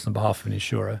writing business on behalf of an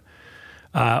insurer,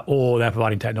 or they're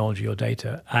providing technology or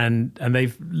data. And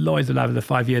Lloyd's Lab over the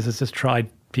 5 years has just tried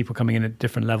people coming in at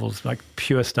different levels, like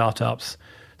pure startups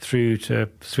through to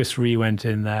Swiss Re went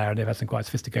in there, and they've had some quite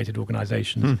sophisticated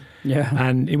organizations. Yeah.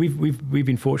 And we've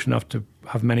been fortunate enough to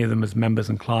have many of them as members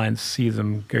and clients, see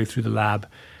them go through the lab.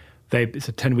 It's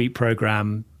a 10-week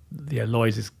program.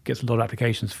 Lloyd's gets a lot of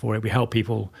applications for it. We help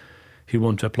people who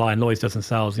want to apply, and Lloyd's does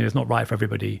themselves. It's not right for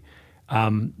everybody.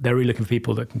 They're really looking for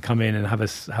people that can come in and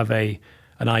have an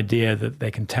idea that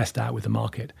they can test out with the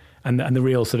market. And the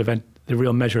real the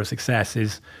real measure of success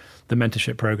is the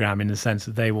mentorship program, in the sense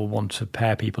that they will want to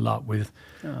pair people up with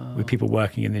people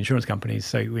working in the insurance companies.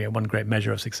 So one great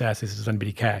measure of success is, does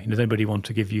anybody care? Does anybody want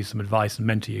to give you some advice and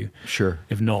mentor you? Sure.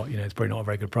 If not, it's probably not a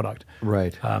very good product.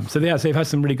 Right. So they've had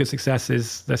some really good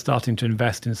successes. They're starting to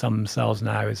invest in some themselves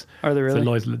now. Are they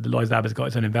really? So the Lloyd's Lab has got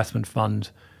its own investment fund.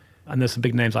 And there's some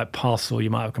big names like Parcel you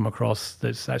might have come across,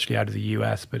 that's actually out of the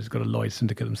US, but it's got a Lloyd's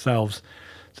syndicate themselves.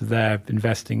 So they're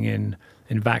investing in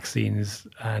vaccines,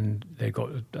 and they've got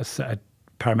a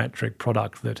parametric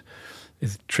product that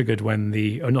is triggered when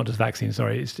not just vaccines,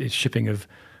 sorry, it's shipping of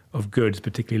goods,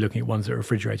 particularly looking at ones that are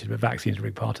refrigerated, but vaccines are a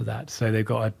big part of that. So they've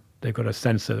got a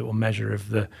sensor that will measure if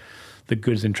the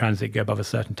goods in transit go above a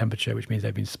certain temperature, which means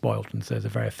they've been spoiled, and so it's a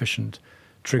very efficient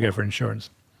trigger for insurance.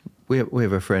 We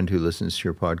have a friend who listens to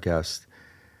your podcast,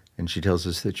 and she tells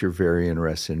us that you're very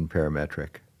interested in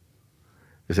parametric.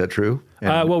 Is that true?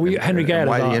 Henry Gale.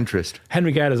 Why the interest?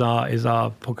 Henry Gale is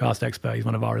our podcast expert. He's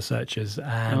one of our researchers,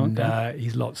 and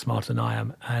he's a lot smarter than I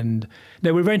am. And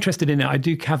we're very interested in it. I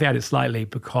do caveat it slightly,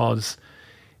 because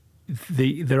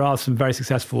there are some very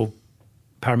successful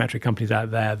parametric companies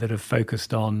out there that have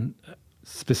focused on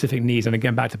specific needs. And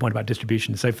again, back to the point about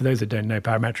distribution. So for those that don't know,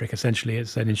 parametric, essentially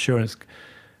it's an insurance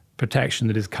protection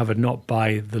that is covered not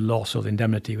by the loss or the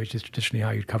indemnity, which is traditionally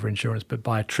how you'd cover insurance, but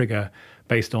by a trigger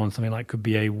based on something like, could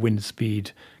be a wind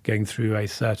speed going through a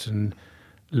certain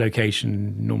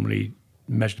location, normally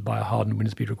measured by a hardened wind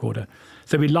speed recorder.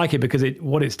 So we like it because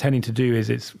what it's tending to do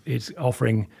is it's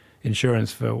offering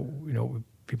insurance for,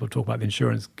 people talk about the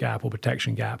insurance gap or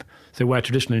protection gap. So where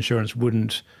traditional insurance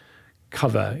wouldn't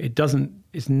cover,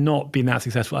 it's not been that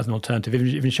successful as an alternative.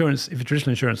 If traditional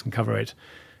insurance can cover it,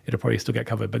 it'll probably still get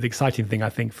covered. But the exciting thing, I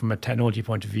think, from a technology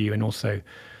point of view, and also,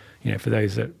 for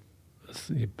those that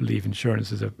believe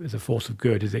insurance is a force of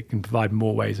good, is it can provide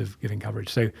more ways of giving coverage.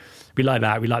 So we like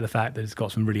that. We like the fact that it's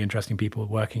got some really interesting people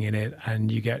working in it,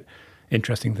 and you get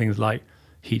interesting things like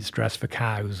heat stress for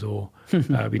cows, or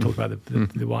we talked about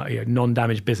the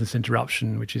non-damage business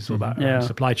interruption, which is all about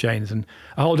supply chains, and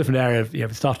a whole different area of, we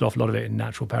started off a lot of it in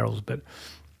natural perils, but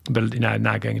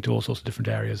now going into all sorts of different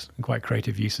areas and quite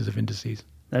creative uses of indices.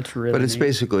 That's really But it's neat.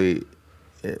 basically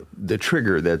the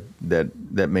trigger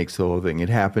that makes the whole thing. It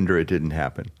happened or it didn't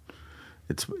happen.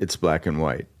 It's black and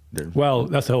white. Well,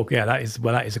 that's the whole. Yeah, that is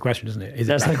the question, isn't it?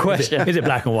 That's the question. Is it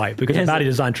black and white? Because a badly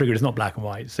designed trigger is not black and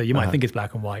white. So you might think it's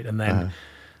black and white, and then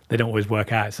they don't always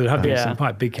work out. So there have been some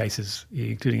quite big cases,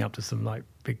 including up to some like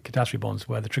big catastrophe bonds,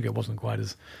 where the trigger wasn't quite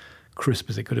as crisp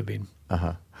as it could have been.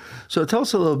 So tell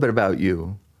us a little bit about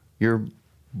you. You're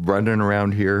running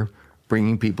around here,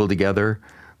 bringing people together,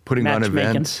 putting on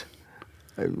events.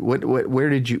 Where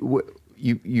did you?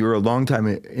 You're a longtime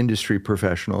industry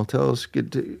professional. Tell us a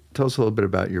little bit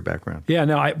about your background. Yeah,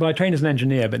 no, I trained as an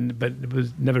engineer, but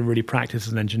was never really practiced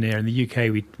as an engineer. In the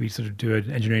UK, we sort of do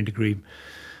an engineering degree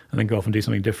and then go off and do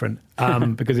something different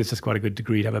because it's just quite a good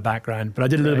degree to have a background. But I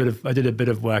did a bit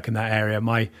of work in that area.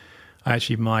 My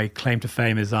claim to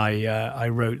fame is I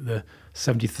wrote the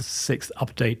 76th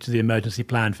update to the emergency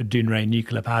plan for Dounreay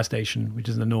Nuclear Power Station, which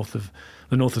is in the north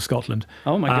of Scotland.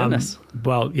 Oh my goodness!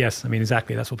 Well, yes, I mean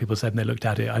exactly. That's what people said when they looked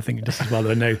at it. I think just as well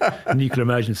there were no nuclear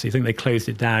emergency. I think they closed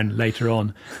it down later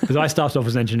on, because I started off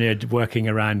as an engineer working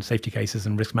around safety cases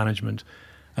and risk management,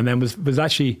 and then was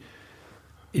actually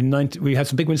we had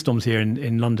some big windstorms here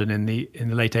in London in the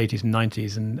late 80s and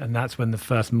 90s, and that's when the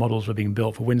first models were being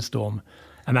built for windstorm,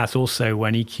 and that's also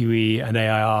when EQE and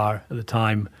AIR at the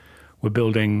time were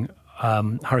building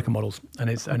hurricane models, and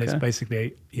it's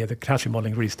basically the catastrophe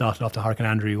modeling really started after Hurricane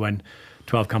Andrew, when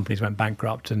 12 companies went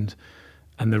bankrupt, and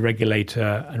the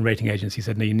regulator and rating agency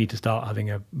said, no, you need to start having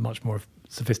a much more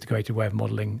sophisticated way of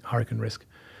modeling hurricane risk.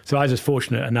 So I was just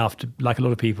fortunate enough to, like a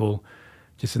lot of people,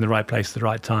 just in the right place at the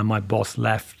right time. My boss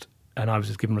left, and I was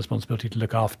just given responsibility to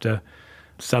look after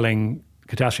selling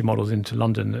catastrophe models into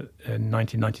London in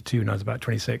 1992, when I was about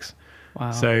 26.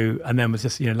 Wow. So, and then was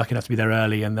just lucky enough to be there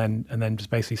early, and then just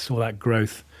basically saw that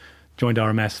growth, joined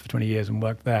RMS for 20 years and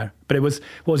worked there. But what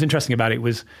was interesting about it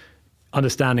was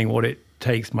understanding what it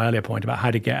takes, my earlier point about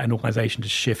how to get an organization to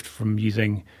shift from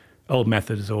using old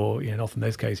methods, or often in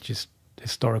those cases just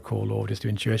historical or just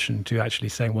intuition, to actually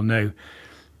saying, well, no,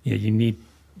 you need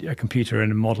a computer,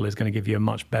 and a model is going to give you a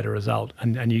much better result.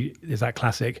 And there's that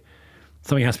classic,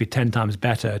 something has to be 10 times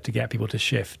better to get people to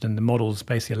shift. And the models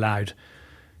basically allowed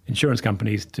insurance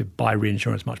companies to buy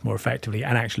reinsurance much more effectively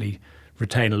and actually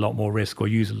retain a lot more risk or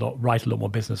write a lot more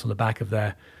business on the back of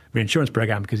their reinsurance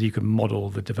program, because you can model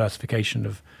the diversification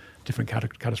of different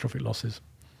catastrophic losses.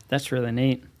 That's really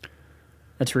neat.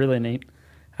 That's really neat.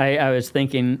 I was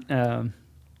thinking, a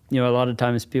lot of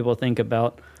times people think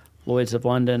about Lloyd's of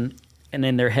London, and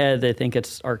in their head they think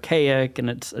it's archaic and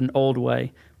it's an old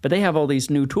way. But they have all these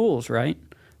new tools, right?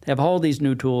 They have all these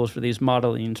new tools for these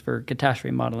modelings, for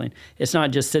catastrophe modeling. It's not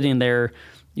just sitting there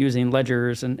using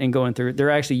ledgers and going through.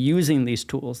 They're actually using these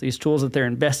tools that they're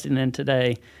investing in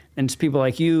today. And it's people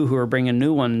like you who are bringing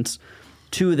new ones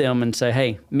to them and say,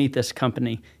 hey, meet this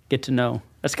company, get to know.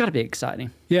 That's got to be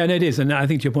exciting. Yeah, and it is. And I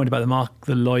think to your point about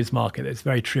the Lloyd's market, it's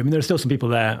very true. I mean, there are still some people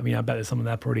there. I mean, I bet there's someone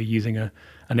there probably using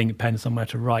an ink pen somewhere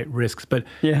to write risks. But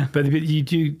you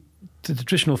do. The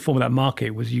traditional form of that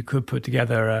market was you could put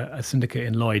together a syndicate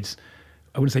in Lloyd's.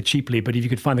 I wouldn't say cheaply, but if you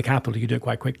could find the capital, you could do it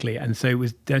quite quickly. And so it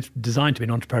was designed to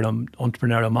be an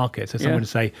entrepreneurial market. So someone would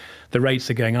say, the rates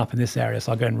are going up in this area,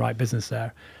 so I'll go and write business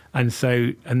there. And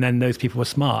then those people were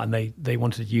smart, and they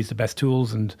wanted to use the best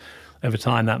tools. And over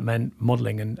time, that meant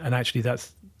modeling. And actually using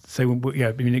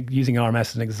RMS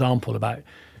as an example about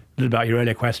your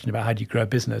earlier question about how do you grow a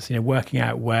business, working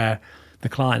out where the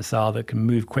clients are that can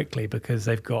move quickly because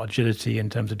they've got agility in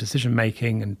terms of decision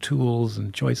making and tools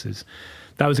and choices.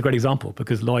 That was a great example,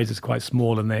 because Lloyd's is quite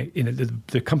small, and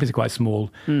the companies are quite small,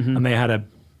 and they had a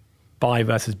buy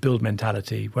versus build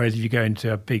mentality. Whereas if you go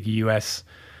into a big US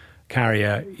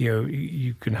carrier,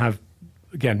 you can have,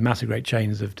 again, massive great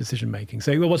chains of decision making.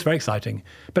 So it was very exciting.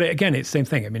 But again, it's the same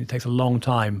thing. I mean, it takes a long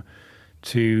time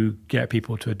to get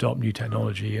people to adopt new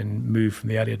technology and move from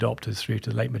the early adopters through to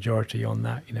the late majority on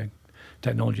that,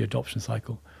 technology adoption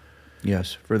cycle.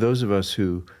 Yes. For those of us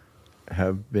who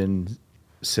have been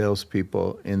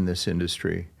salespeople in this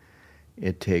industry,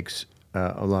 it takes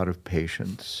a lot of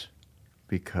patience,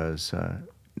 because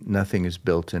nothing is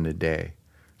built in a day.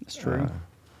 That's true.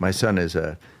 My son is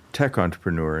a tech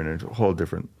entrepreneur in a whole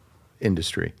different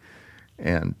industry,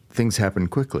 and things happen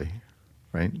quickly,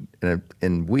 right?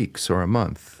 In weeks or a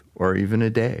month or even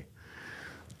a day.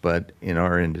 But in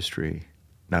our industry,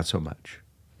 not so much.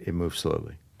 It moves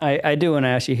slowly. I do want to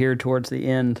ask you here towards the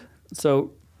end.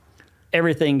 So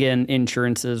everything in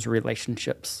insurance is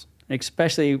relationships,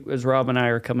 especially as Rob and I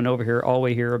are coming over here. All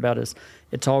we hear about is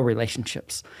it's all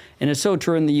relationships. And it's so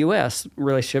true in the U.S.,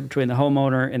 relationship between the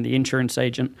homeowner and the insurance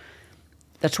agent.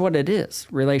 That's what it is,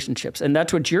 relationships. And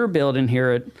that's what you're building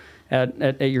here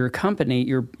at your company.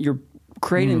 You're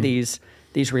creating these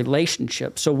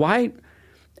relationships. So why,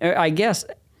 I guess,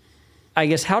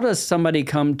 how does somebody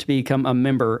come to become a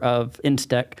member of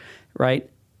InsTech, right?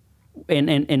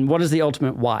 And what is the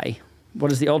ultimate why? What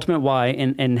is the ultimate why,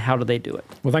 and how do they do it?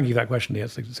 Well, thank you for that question.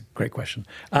 Yes, it's a great question.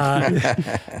 I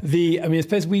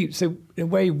suppose in a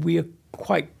way, we are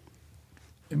quite,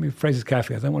 phrase this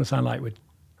carefully, I don't want to sound like we're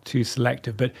too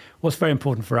selective, but what's very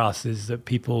important for us is that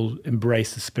people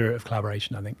embrace the spirit of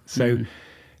collaboration, I think. So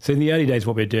in the early days,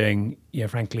 what we're doing,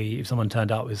 frankly, if someone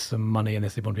turned up with some money and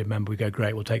they want to be a member, we go,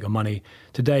 great, we'll take your money.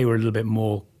 Today, we're a little bit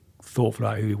more thoughtful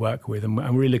about who we work with, and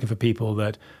we're really looking for people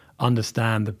that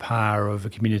understand the power of a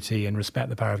community and respect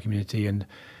the power of community, and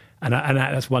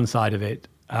that's one side of it.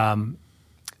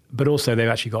 But also, they've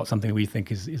actually got something that we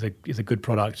think is a good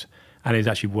product and is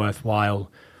actually worthwhile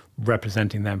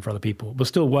representing them for other people. We'll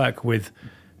still work with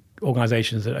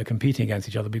organizations that are competing against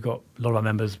each other. We've got a lot of our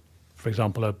members, for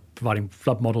example, are providing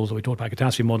flood models, or we talked about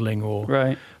catastrophe modeling,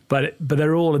 right. But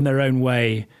they're all in their own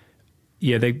way.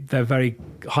 Yeah, they're very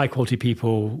high quality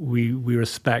people. We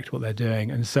respect what they're doing,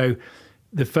 and so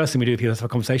the first thing we do with people is have a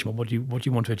conversation about what do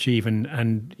you want to achieve,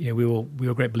 and we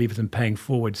are great believers in paying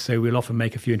forward. So we'll often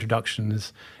make a few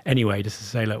introductions anyway, just to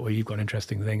say, look, well, you've got an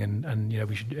interesting thing, and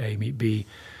we should A meet B.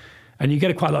 And you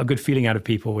get quite a lot of good feeling out of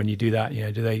people when you do that.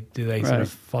 Do they sort of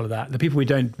follow that? The people we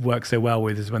don't work so well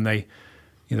with is when they,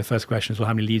 the first question is, well,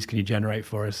 how many leads can you generate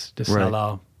for us to sell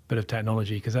our bit of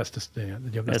technology? Because that's just the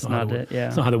job. That's not it. Yeah,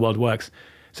 it's not how the world works.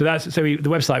 So the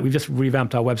website. We've just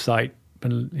revamped our website.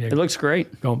 And, it looks great.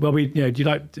 Well, do you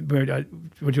like?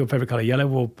 What's your favorite color, yellow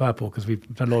or purple? Because we've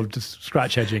done a lot of just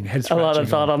scratch edging, head scratching. A lot of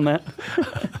thought on that.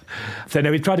 So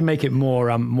we've tried to make it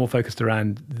more focused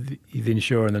around the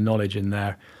insurer and the knowledge in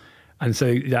there. And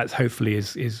so that hopefully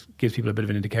gives people a bit of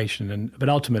an indication. But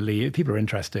ultimately, if people are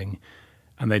interesting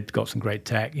and they've got some great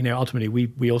tech, ultimately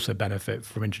we also benefit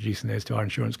from introducing those to our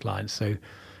insurance clients. So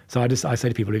I say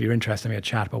to people, if you're interested in a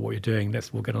chat about what you're doing,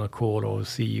 we'll get on a call or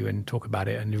see you and talk about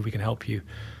it. And if we can help you,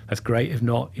 that's great. If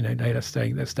not, let's stay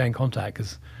in contact,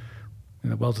 because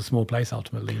the world's a small place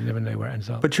ultimately. You never know where it ends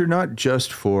up. But you're not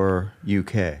just for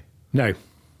UK. No.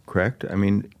 Correct? I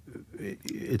mean,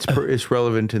 it's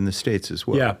relevant in the States as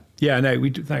well. Yeah. No, we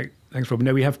do. Thanks, Rob.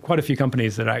 No, we have quite a few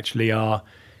companies that actually are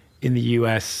in the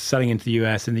US, selling into the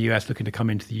US, in the US, looking to come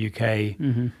into the UK.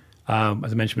 Mm-hmm.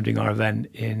 As I mentioned, we're doing our event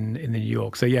in New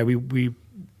York. So yeah, we're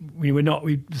not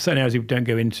certain areas we don't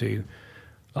go into.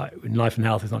 Like in life and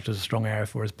health is not just a strong area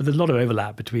for us, but there's a lot of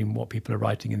overlap between what people are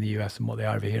writing in the US and what they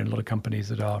are over here, and a lot of companies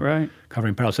that are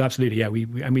covering peril. So absolutely, yeah, we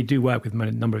do work with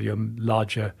a number of your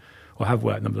larger, or have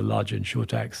worked with a number of the larger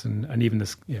insurtechs, and even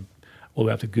this, all the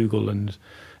way up to Google and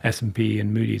S&P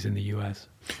and Moody's in the US.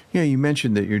 Yeah, you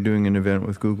mentioned that you're doing an event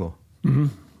with Google. Mm-hmm.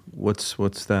 What's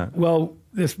that? Well,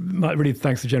 this might really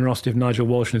thanks to the generosity of Nigel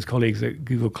Walsh and his colleagues at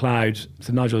Google Cloud.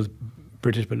 So Nigel's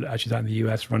British, but actually out in the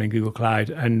US running Google Cloud.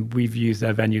 And we've used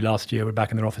their venue last year. We're back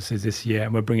in their offices this year,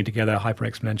 and we're bringing together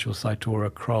Hyper-Exponential,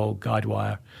 Cytora, Kroll,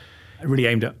 Guidewire, really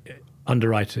aimed at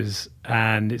underwriters.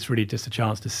 And it's really just a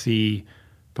chance to see,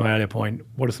 to my earlier point,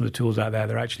 what are some of the tools out there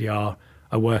that actually are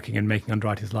working and making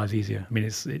underwriters' lives easier. I mean,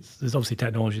 there's obviously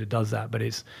technology that does that, but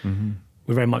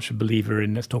we're very much a believer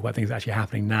in let's talk about things that are actually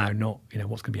happening now, not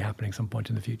what's going to be happening at some point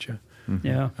in the future. Mm-hmm.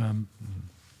 Yeah.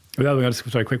 The other one,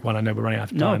 sorry, quick one. I know we're running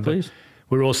out of time. No, please.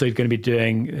 We're also going to be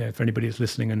doing, for anybody that's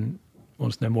listening and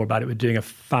wants to know more about it, we're doing a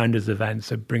founders event,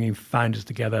 so bringing founders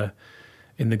together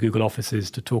in the Google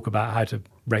offices to talk about how to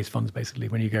raise funds. Basically,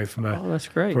 when you go from that's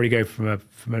great. Where you go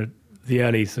from the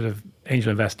early sort of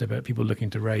angel investor, but people looking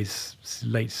to raise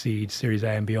late seed, Series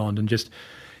A and beyond, and just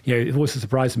it also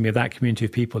surprises me of that community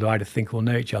of people who either think or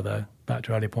know each other. Back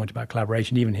to our earlier point about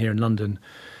collaboration, even here in London,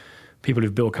 people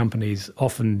who've built companies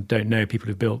often don't know people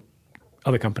who've built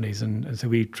other companies, and so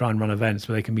we try and run events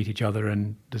where they can meet each other,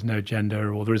 and there's no agenda,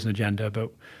 or there is an agenda,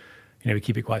 but we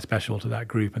keep it quite special to that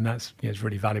group, and that's it's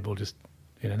really valuable. Just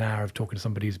in an hour of talking to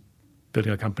somebody who's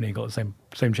building a company and got the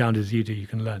same challenges as you do, you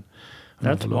can learn.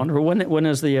 That's wonderful. When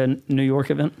is the New York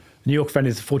event? New York event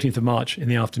is the 14th of March in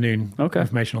the afternoon. Okay.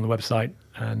 Information on the website,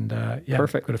 and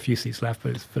perfect. Got a few seats left,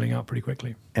 but it's filling up pretty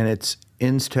quickly. And it's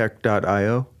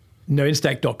instech.io? No,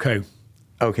 instech.co.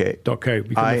 Okay. .co.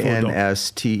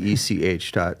 INSTECH.co.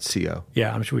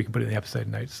 Yeah, I'm sure we can put it in the episode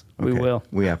notes. Okay. We will.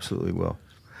 We absolutely will.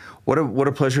 What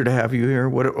a pleasure to have you here.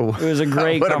 It was a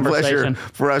great conversation. What a pleasure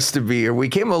for us to be here. We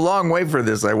came a long way for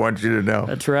this, I want you to know.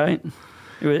 That's right.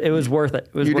 It was worth it.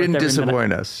 You didn't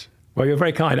disappoint us. Well, you're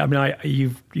very kind. I mean,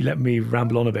 you let me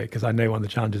ramble on a bit because I know one of the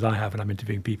challenges I have when I'm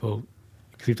interviewing people,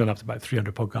 because we've done up to about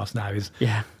 300 podcasts now, is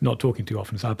not talking too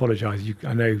often. So I apologize.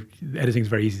 I know editing is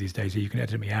very easy these days, so you can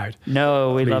edit me out.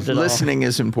 No, we loved it all. Listening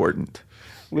is important.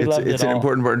 It's an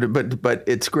important part, but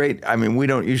it's great. I mean, we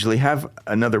don't usually have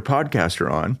another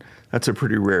podcaster on. That's a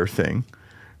pretty rare thing.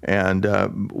 And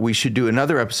we should do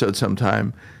another episode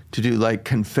sometime to do like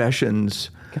confessions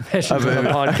of a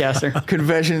podcaster.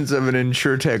 Confessions of an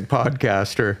InsurTech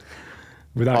podcaster.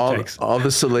 Without takes. All the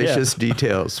salacious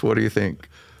details. What do you think?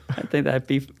 I think that'd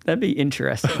be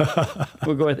interesting.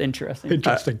 We'll go with interesting.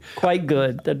 Interesting. Quite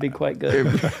good. That'd be quite good.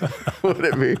 Would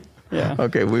it be? Yeah.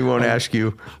 Okay, we won't ask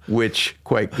you which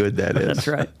quite good that is. That's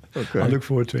right. Okay. I look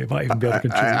forward to it. Might even be able to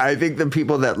contribute. I think the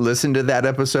people that listen to that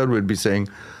episode would be saying,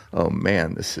 "Oh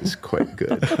man, this is quite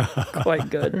good." Quite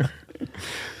good.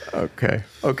 Okay.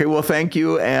 Well, thank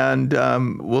you, and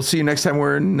we'll see you next time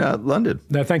we're in London.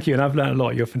 No, thank you, and I've learned a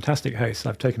lot. You're a fantastic host.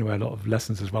 I've taken away a lot of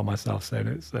lessons as well myself. So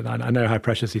I know how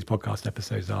precious these podcast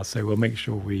episodes are. So we'll make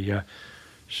sure we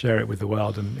share it with the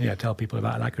world and tell people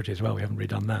about Alacrity as well. We haven't really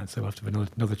done that, so we'll have to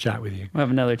have another chat with you. We'll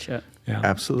have another chat. Yeah,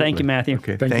 absolutely. Thank you, Matthew.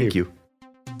 Okay, thank you.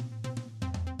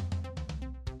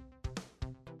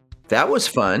 That was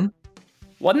fun.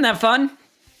 Wasn't that fun?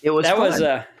 It was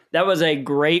fun. That was a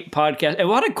great podcast. And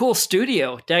what a cool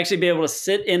studio to actually be able to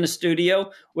sit in a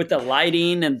studio with the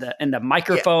lighting and the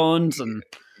microphones. Yeah. And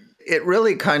it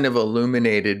really kind of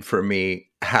illuminated for me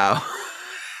how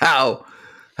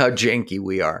janky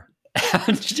we are.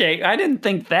 I didn't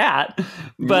think that,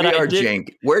 but we are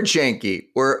janky. We're janky.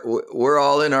 We're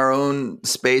all in our own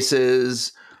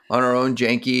spaces on our own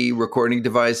janky recording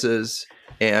devices,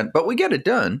 but we get it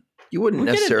done. You wouldn't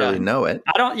necessarily know it.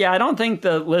 I don't think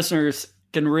the listeners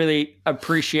can really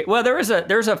appreciate. Well, there's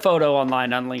a photo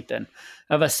online on LinkedIn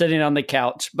of us sitting on the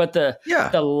couch, but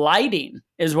the lighting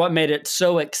is what made it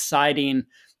so exciting.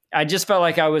 I just felt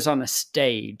like I was on a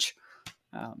stage.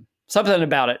 Something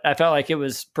about it. I felt like it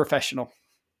was professional.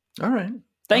 All right.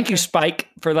 Thank you, Spike,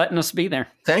 for letting us be there.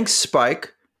 Thanks,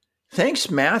 Spike. Thanks,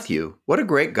 Matthew. What a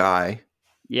great guy.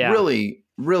 Yeah. Really,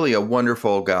 really a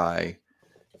wonderful guy.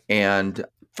 And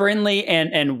friendly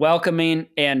and welcoming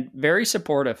and very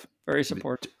supportive. Very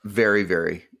supportive. Very,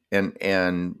 very.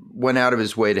 And went out of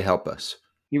his way to help us.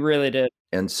 He really did.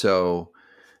 And so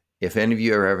if any of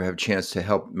you ever have a chance to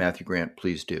help Matthew Grant,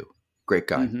 please do. Great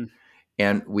guy. Mm-hmm.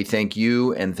 And we thank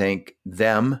you and thank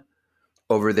them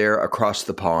over there across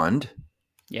the pond.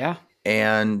 Yeah.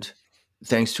 And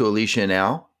thanks to Alicia and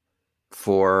Al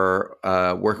for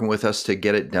working with us to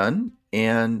get it done.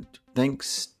 And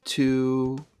thanks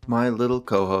to my little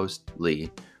co-host, Lee,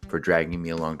 for dragging me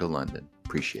along to London.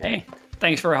 Appreciate it. Hey,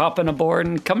 thanks for hopping aboard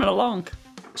and coming along.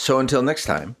 So until next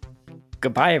time.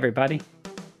 Goodbye, everybody.